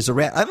 There's a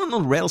rat. I don't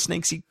know,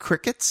 rattlesnakes eat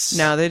crickets?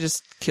 No, they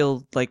just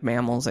killed like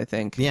mammals, I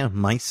think. Yeah,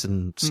 mice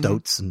and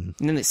stoats and,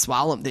 And then they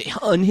swallow them. They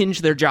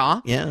unhinge their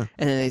jaw. yeah.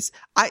 And then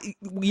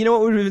you know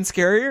what would have been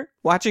scarier?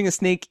 Watching a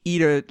snake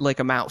eat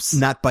a mouse.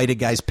 Not bite a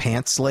guy's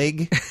pants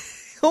leg.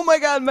 Oh my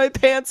God, my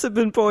pants have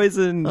been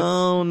poisoned.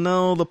 Oh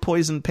no, the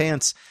poison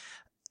pants.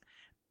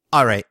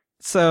 All right.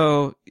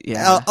 So,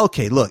 yeah.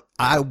 Okay, look,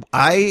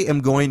 I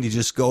am going to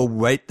just go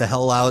right the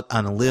hell out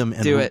on a limb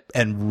and Do it.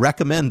 and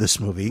recommend this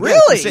movie.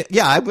 Really?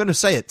 Yeah, I'm going to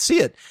say it. See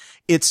it.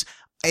 It's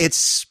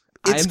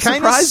I'm kind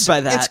surprised of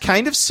by that. It's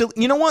kind of silly.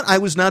 You know what? I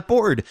was not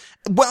bored.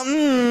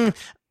 Well,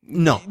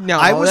 no, No,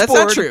 I was that's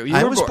bored. not true. You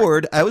I were was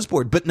bored. I was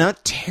bored, but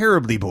not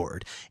terribly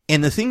bored.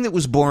 And the thing that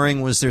was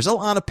boring was there's a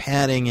lot of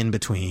padding in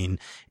between.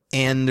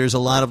 And there's a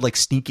lot of like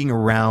sneaking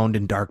around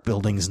in dark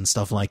buildings and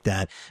stuff like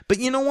that. But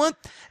you know what?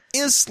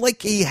 It's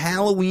like a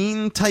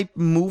Halloween type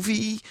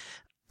movie.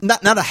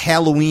 Not a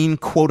Halloween,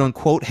 quote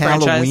unquote,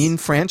 Halloween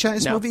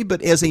franchise No. movie,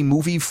 but as a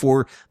movie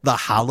for the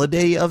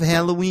holiday of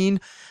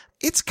Halloween.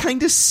 It's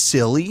kind of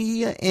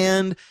silly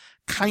and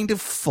kind of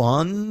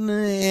fun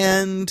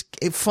and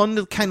fun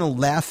to kind of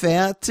laugh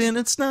at. And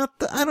it's not,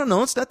 I don't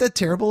know, it's not that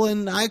terrible.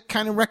 And I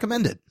kind of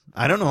recommend it.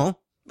 I don't know.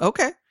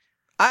 Okay.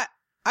 I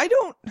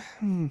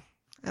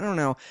don't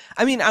know.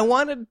 I mean, I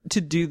wanted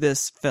to do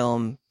this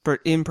film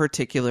in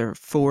particular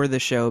for the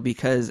show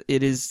because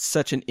it is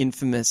such an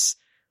infamous,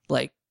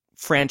 like,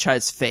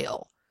 franchise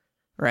fail,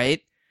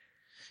 right?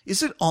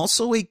 Is it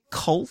also a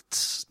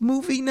cult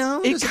movie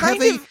now? It Does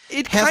kind have of-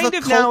 it have kind a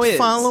of cult now is.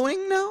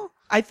 following now?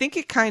 I think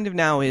it kind of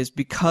now is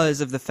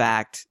because of the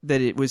fact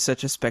that it was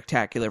such a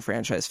spectacular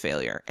franchise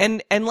failure.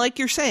 And like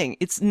you're saying,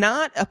 it's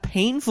not a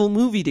painful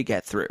movie to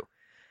get through.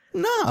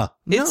 No.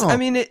 I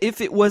mean,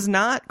 if it was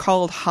not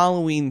called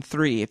Halloween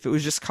 3, if it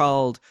was just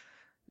called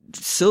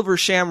Silver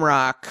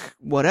Shamrock,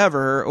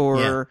 whatever, or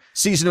Yeah.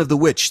 Season of the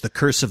Witch, The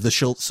Curse of the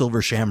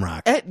Silver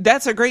Shamrock.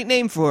 that's a great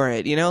name for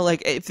it. You know,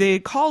 like if they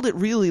had called it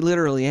really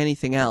literally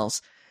anything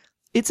else,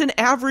 it's an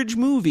average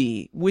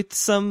movie with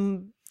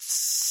some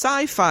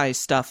sci-fi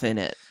stuff in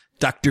it.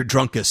 Dr.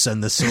 Drunkus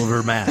and the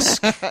Silver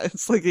Mask.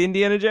 It's like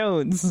Indiana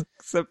Jones,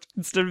 except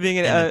instead of being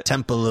and an the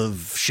Temple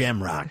of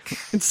Shamrock.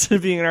 instead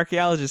of being an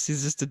archaeologist,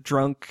 he's just a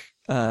drunk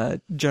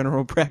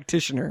general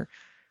practitioner.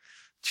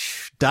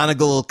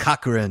 Donegal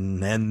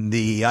Cochrane and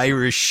the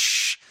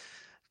Irish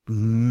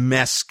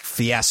Mask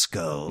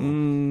Fiasco.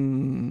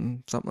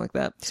 Something like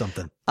that.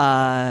 Something.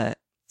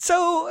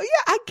 So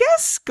yeah, I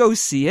guess go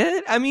see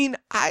it. I mean,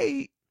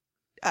 I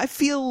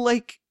feel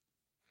like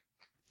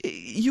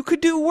you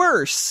could do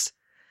worse.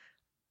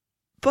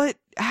 But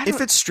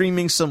If it's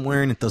streaming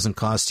somewhere and it doesn't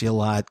cost you a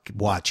lot,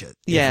 watch it.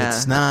 Yeah. If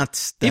it's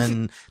not,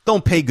 then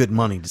don't pay good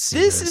money to see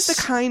this. this is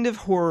the kind of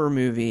horror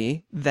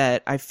movie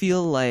that I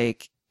feel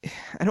like,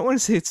 I don't want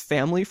to say it's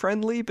family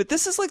friendly, but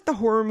this is like the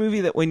horror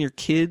movie that when your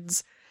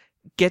kids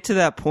get to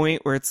that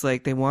point where it's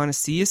like they want to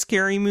see a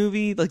scary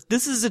movie, like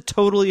this is a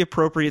totally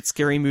appropriate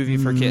scary movie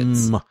for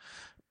kids.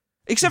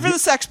 Except for the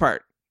sex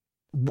part.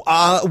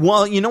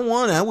 Well, you know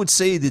what? I would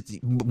say that,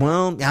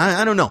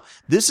 I don't know.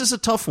 This is a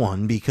tough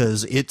one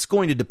because it's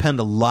going to depend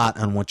a lot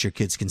on what your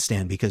kids can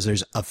stand because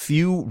there's a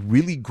few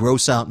really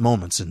gross out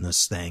moments in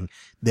this thing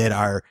that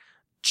are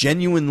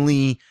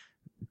genuinely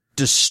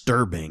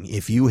disturbing.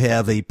 If you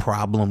have a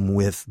problem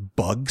with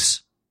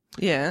bugs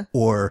Yeah.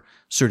 or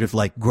sort of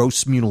like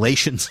gross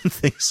mutilations and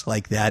things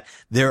like that,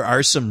 there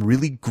are some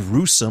really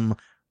gruesome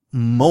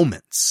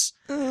moments.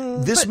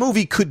 This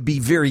movie could be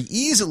very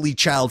easily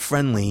child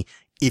friendly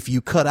if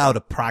you cut out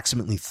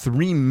approximately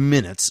 3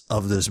 minutes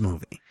of this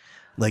movie.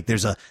 Like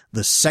there's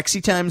the sexy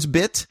times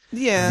bit.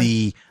 Yeah.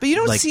 But you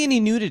don't see any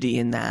nudity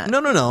in that.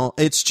 No.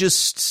 It's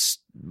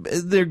just,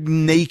 they're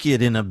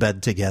naked in a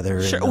bed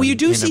together. Sure. In Well, you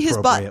do an see his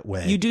butt. inappropriate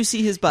way. You do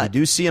see his butt.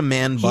 You do see a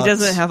man butt. He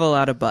doesn't have a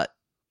lot of butt.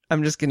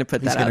 I'm just going to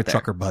put He's that got out a there.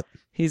 trucker butt.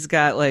 He's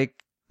got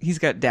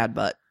dad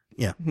butt.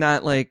 Yeah.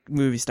 Not like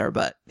movie star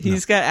butt.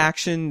 He's got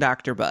action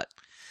doctor butt.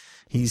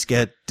 He's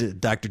got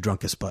Dr.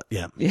 Drunkus butt.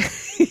 Yeah. Yeah,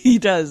 he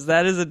does.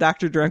 That is a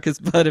Dr.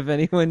 Drunkus butt if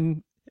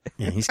anyone.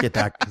 Yeah. He's got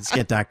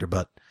Dr.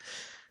 butt.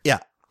 Yeah.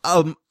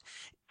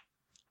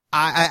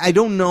 I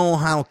don't know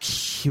how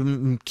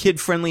kid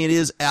friendly it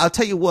is. I'll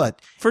tell you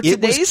what. For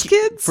today's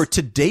kids? For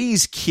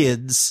today's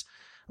kids,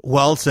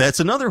 Well, so that's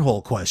another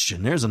whole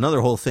question. There's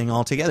another whole thing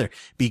altogether.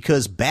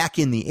 Because back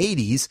in the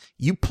 80s,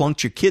 you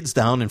plunked your kids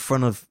down in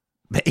front of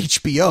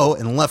HBO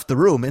and left the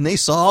room, and they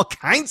saw all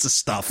kinds of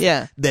stuff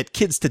Yeah. that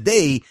kids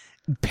today,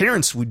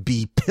 parents would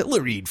be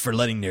pilloried for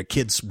letting their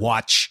kids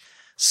watch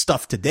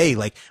stuff today.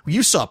 Like,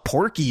 you saw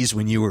Porky's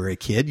when you were a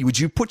kid. Would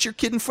you put your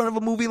kid in front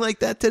of a movie like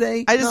that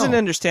today? I just No. didn't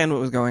understand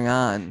what was going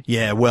on.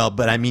 Yeah, well,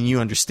 but I mean, you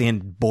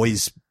understand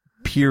boys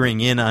peering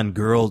in on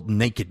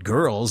naked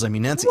girls. I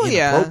mean, that's Well,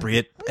 yeah.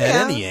 inappropriate at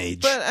Yeah, any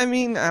age. But I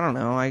mean, I don't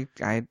know. I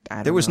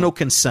don't There was know. no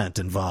consent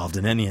involved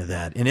in any of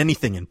that, in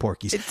anything in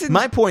Porky's. It didn't-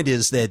 My point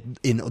is that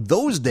in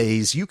those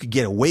days, you could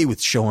get away with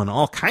showing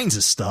all kinds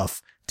of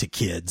stuff to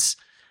kids.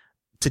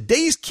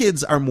 Today's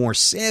kids are more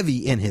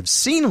savvy and have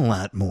seen a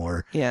lot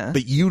more. Yeah.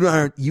 But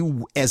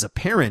you as a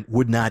parent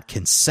would not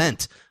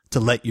consent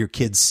to let your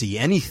kids see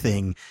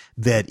anything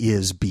that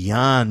is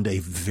beyond a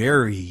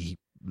very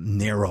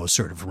narrow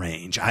sort of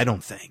range. I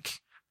don't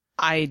think.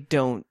 I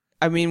don't.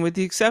 I mean, with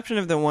the exception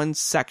of the one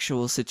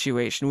sexual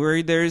situation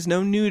where there is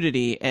no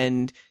nudity,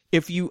 and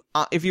if you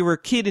were a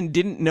kid and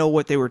didn't know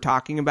what they were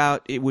talking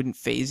about, it wouldn't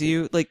faze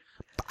you. Like,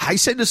 I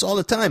say this all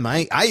the time.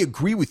 I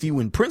agree with you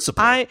in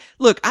principle. I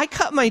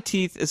cut my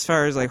teeth as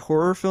far as like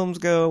horror films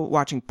go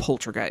watching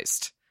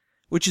Poltergeist,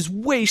 which is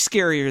way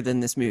scarier than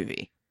this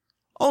movie.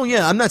 Oh,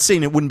 yeah. I'm not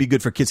saying it wouldn't be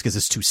good for kids because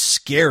it's too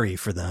scary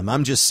for them.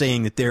 I'm just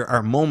saying that there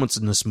are moments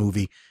in this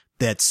movie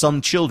that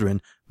some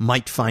children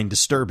might find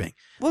disturbing.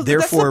 Well,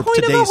 Therefore, that's the point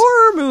of a today's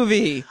horror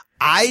movie.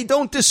 I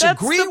don't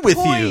disagree That's the with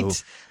point. you.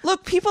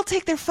 Look, people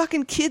take their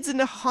fucking kids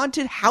into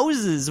haunted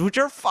houses, which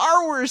are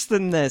far worse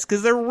than this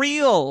because they're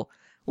real.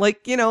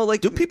 Like, you know,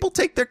 like Do people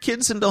take their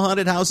kids into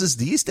haunted houses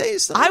these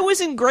days? Though? I was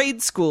in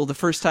grade school the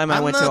first time I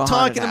I'm went to a not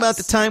haunted talking house. about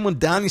the time when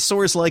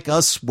dinosaurs like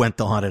us went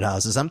to haunted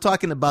houses. I'm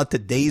talking about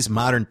today's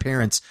modern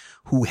parents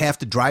who have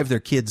to drive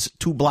their kids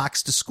 2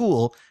 blocks to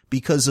school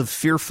because of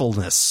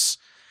fearfulness.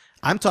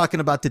 I'm talking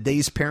about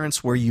today's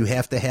parents where you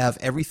have to have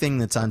everything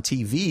that's on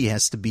TV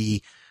has to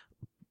be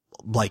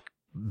like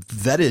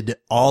vetted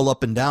all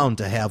up and down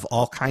to have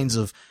all kinds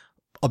of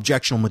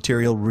objectionable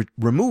material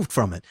removed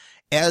from it,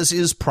 as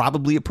is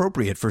probably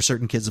appropriate for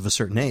certain kids of a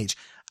certain age.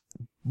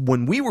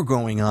 When we were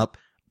growing up,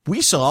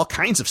 we saw all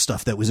kinds of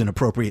stuff that was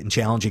inappropriate and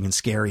challenging and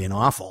scary and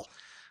awful.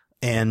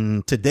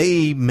 And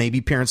today,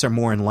 maybe parents are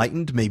more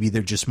enlightened. Maybe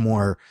they're just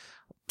more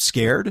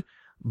scared.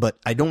 But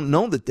I don't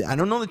know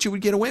that you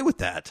would get away with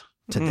that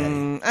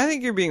today. I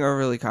think you're being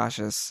overly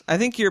cautious. I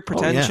think your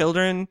pretend yeah.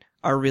 children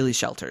are really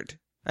sheltered.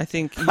 I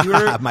think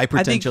you're. My pretend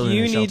I think children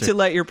you are need sheltered. to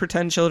let your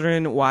pretend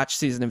children watch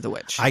Season of the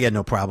Witch. I got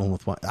no problem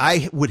with what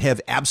I would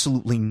have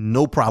absolutely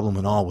no problem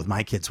at all with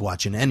my kids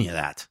watching any of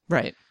that.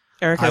 Right.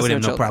 Eric has I would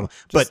have no children. problem.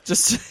 But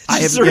just I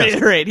have to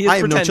reiterate, he has I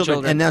have no pretend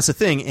children, and that's the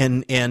thing.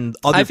 And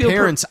other I feel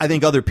parents, I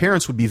think other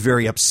parents would be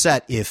very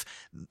upset if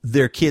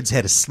their kids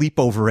had a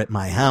sleepover at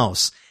my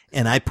house,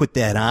 and I put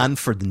that on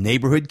for the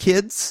neighborhood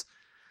kids,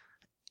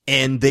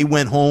 and they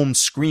went home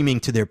screaming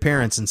to their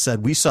parents and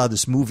said, "We saw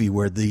this movie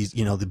where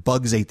the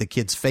bugs ate the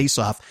kid's face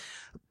off."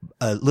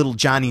 Little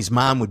Johnny's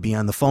mom would be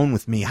on the phone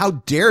with me. How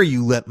dare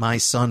you let my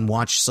son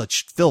watch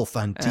such filth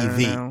on I don't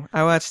TV? know.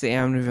 I watched the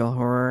Amityville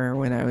Horror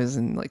when I was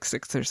in like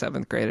 6th or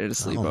 7th grade at a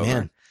sleepover. Oh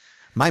man.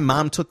 My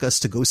mom took us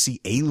to go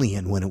see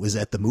Alien when it was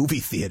at the movie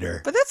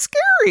theater. But that's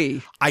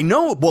scary. I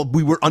know. Well,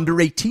 we were under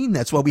 18.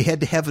 That's why we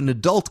had to have an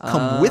adult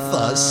come with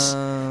us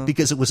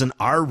because it was an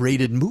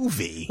R-rated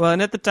movie. Well,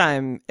 and at the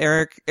time,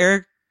 Eric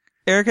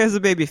has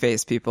a baby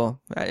face, people.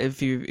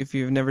 If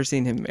you've never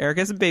seen him, Eric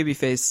has a baby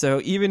face.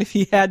 So even if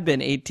he had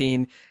been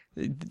 18,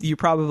 you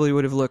probably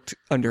would have looked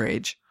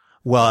underage.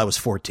 Well, I was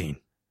 14.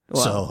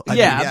 Well, so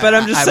yeah, but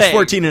I'm just I saying.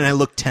 was 14 and I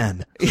looked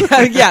 10.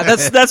 Yeah,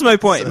 that's my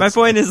point. My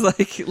point is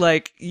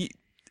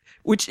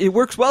which it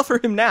works well for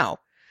him now,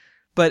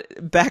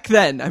 but back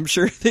then, I'm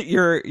sure that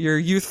your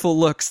youthful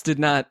looks did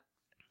not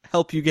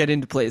help you get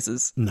into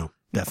places. No,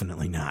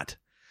 definitely not.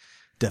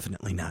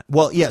 Definitely not.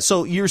 Well, yeah.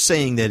 So you're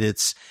saying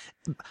that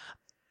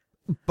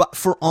but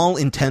for all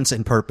intents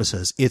and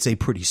purposes, it's a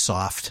pretty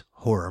soft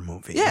horror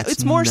movie. Yeah,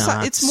 it's more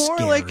not it's more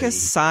like a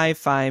scary.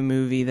 sci-fi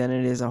movie than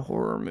it is a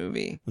horror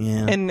movie.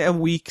 Yeah. And a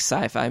weak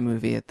sci-fi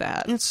movie at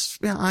that.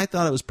 I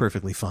thought it was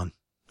perfectly fun.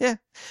 Yeah.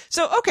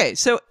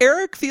 So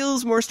Eric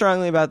feels more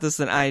strongly about this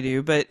than I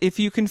do, but if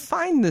you can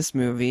find this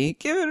movie,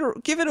 give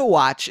it a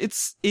watch.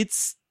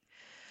 It's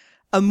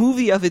a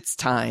movie of its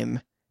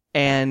time,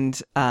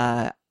 and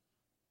part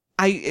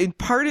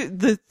of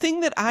the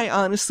thing that I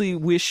honestly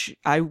wish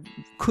I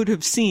could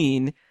have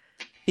seen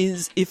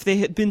is if they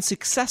had been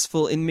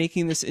successful in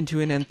making this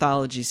into an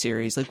anthology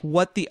series, like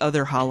what the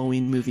other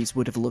Halloween movies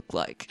would have looked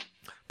like.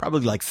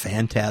 Probably like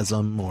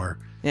Phantasm or,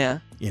 Yeah.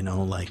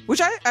 like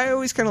Which I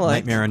always kind of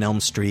like. Nightmare on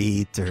Elm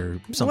Street or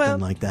something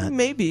like that.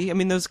 Maybe. I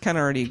mean, those kind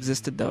of already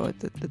existed, though, at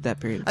that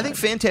period of I time. think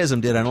Phantasm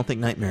did. I don't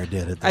think Nightmare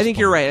did. At this I think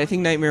you're point. right. I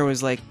think Nightmare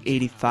was like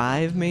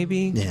 85,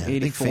 maybe? Yeah, 84. I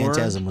think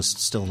Phantasm was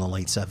still in the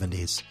late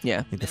 70s. Yeah.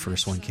 I think the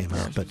first one came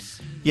out. But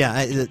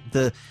yeah,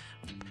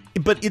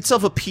 but it's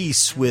of a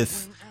piece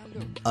with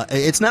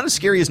It's not as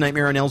scary as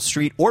Nightmare on Elm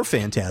Street or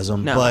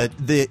Phantasm, No. but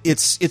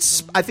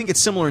it's I think it's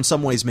similar in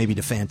some ways maybe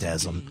to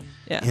Phantasm.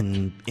 Yeah.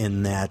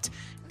 In that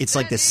it's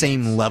like the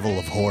same level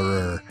of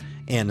horror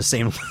and the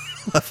same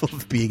level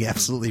of being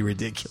absolutely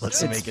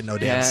ridiculous and making no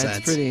damn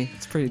sense.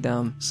 It's pretty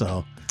dumb.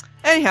 So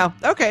Anyhow,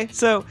 okay,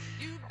 so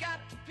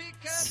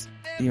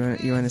you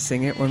want to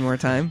sing it one more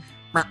time?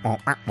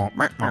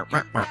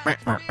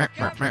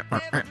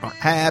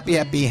 Happy,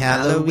 happy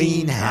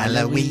Halloween,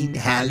 Halloween,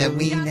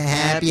 Halloween,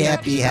 happy,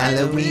 happy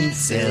Halloween,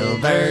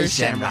 Silver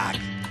Shamrock.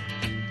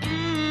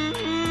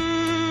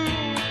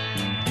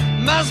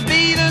 Must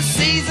be the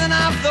season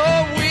of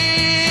the witch.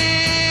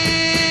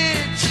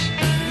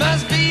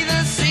 Must be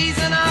the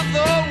season of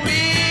the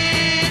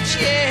witch,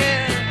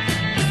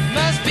 yeah.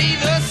 Must be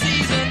the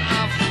season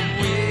of the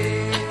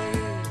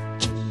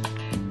witch.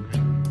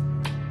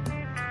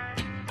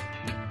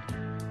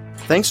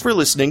 Thanks for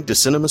listening to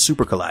Cinema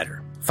Super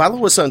Collider.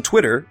 Follow us on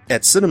Twitter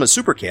at Cinema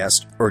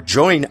Supercast or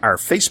join our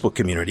Facebook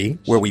community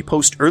where we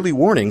post early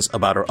warnings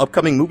about our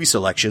upcoming movie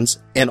selections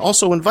and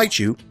also invite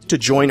you to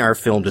join our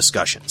film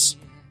discussions.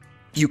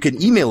 You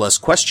can email us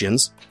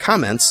questions,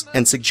 comments,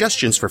 and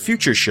suggestions for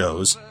future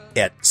shows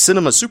at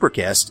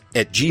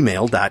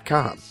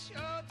cinemasupercast@gmail.com.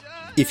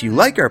 If you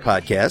like our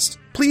podcast,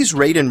 please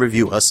rate and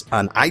review us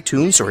on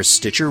iTunes or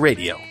Stitcher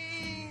Radio.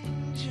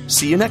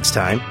 See you next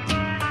time.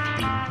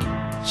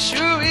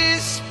 Sure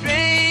is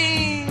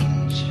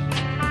strange.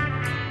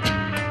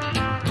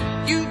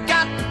 You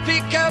got to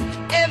pick up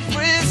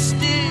every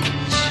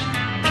stitch.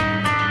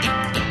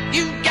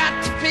 You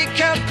got to pick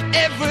up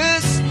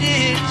every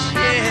stitch,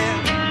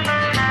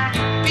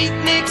 yeah.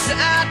 Beatniks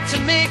out to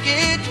make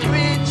it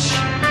real.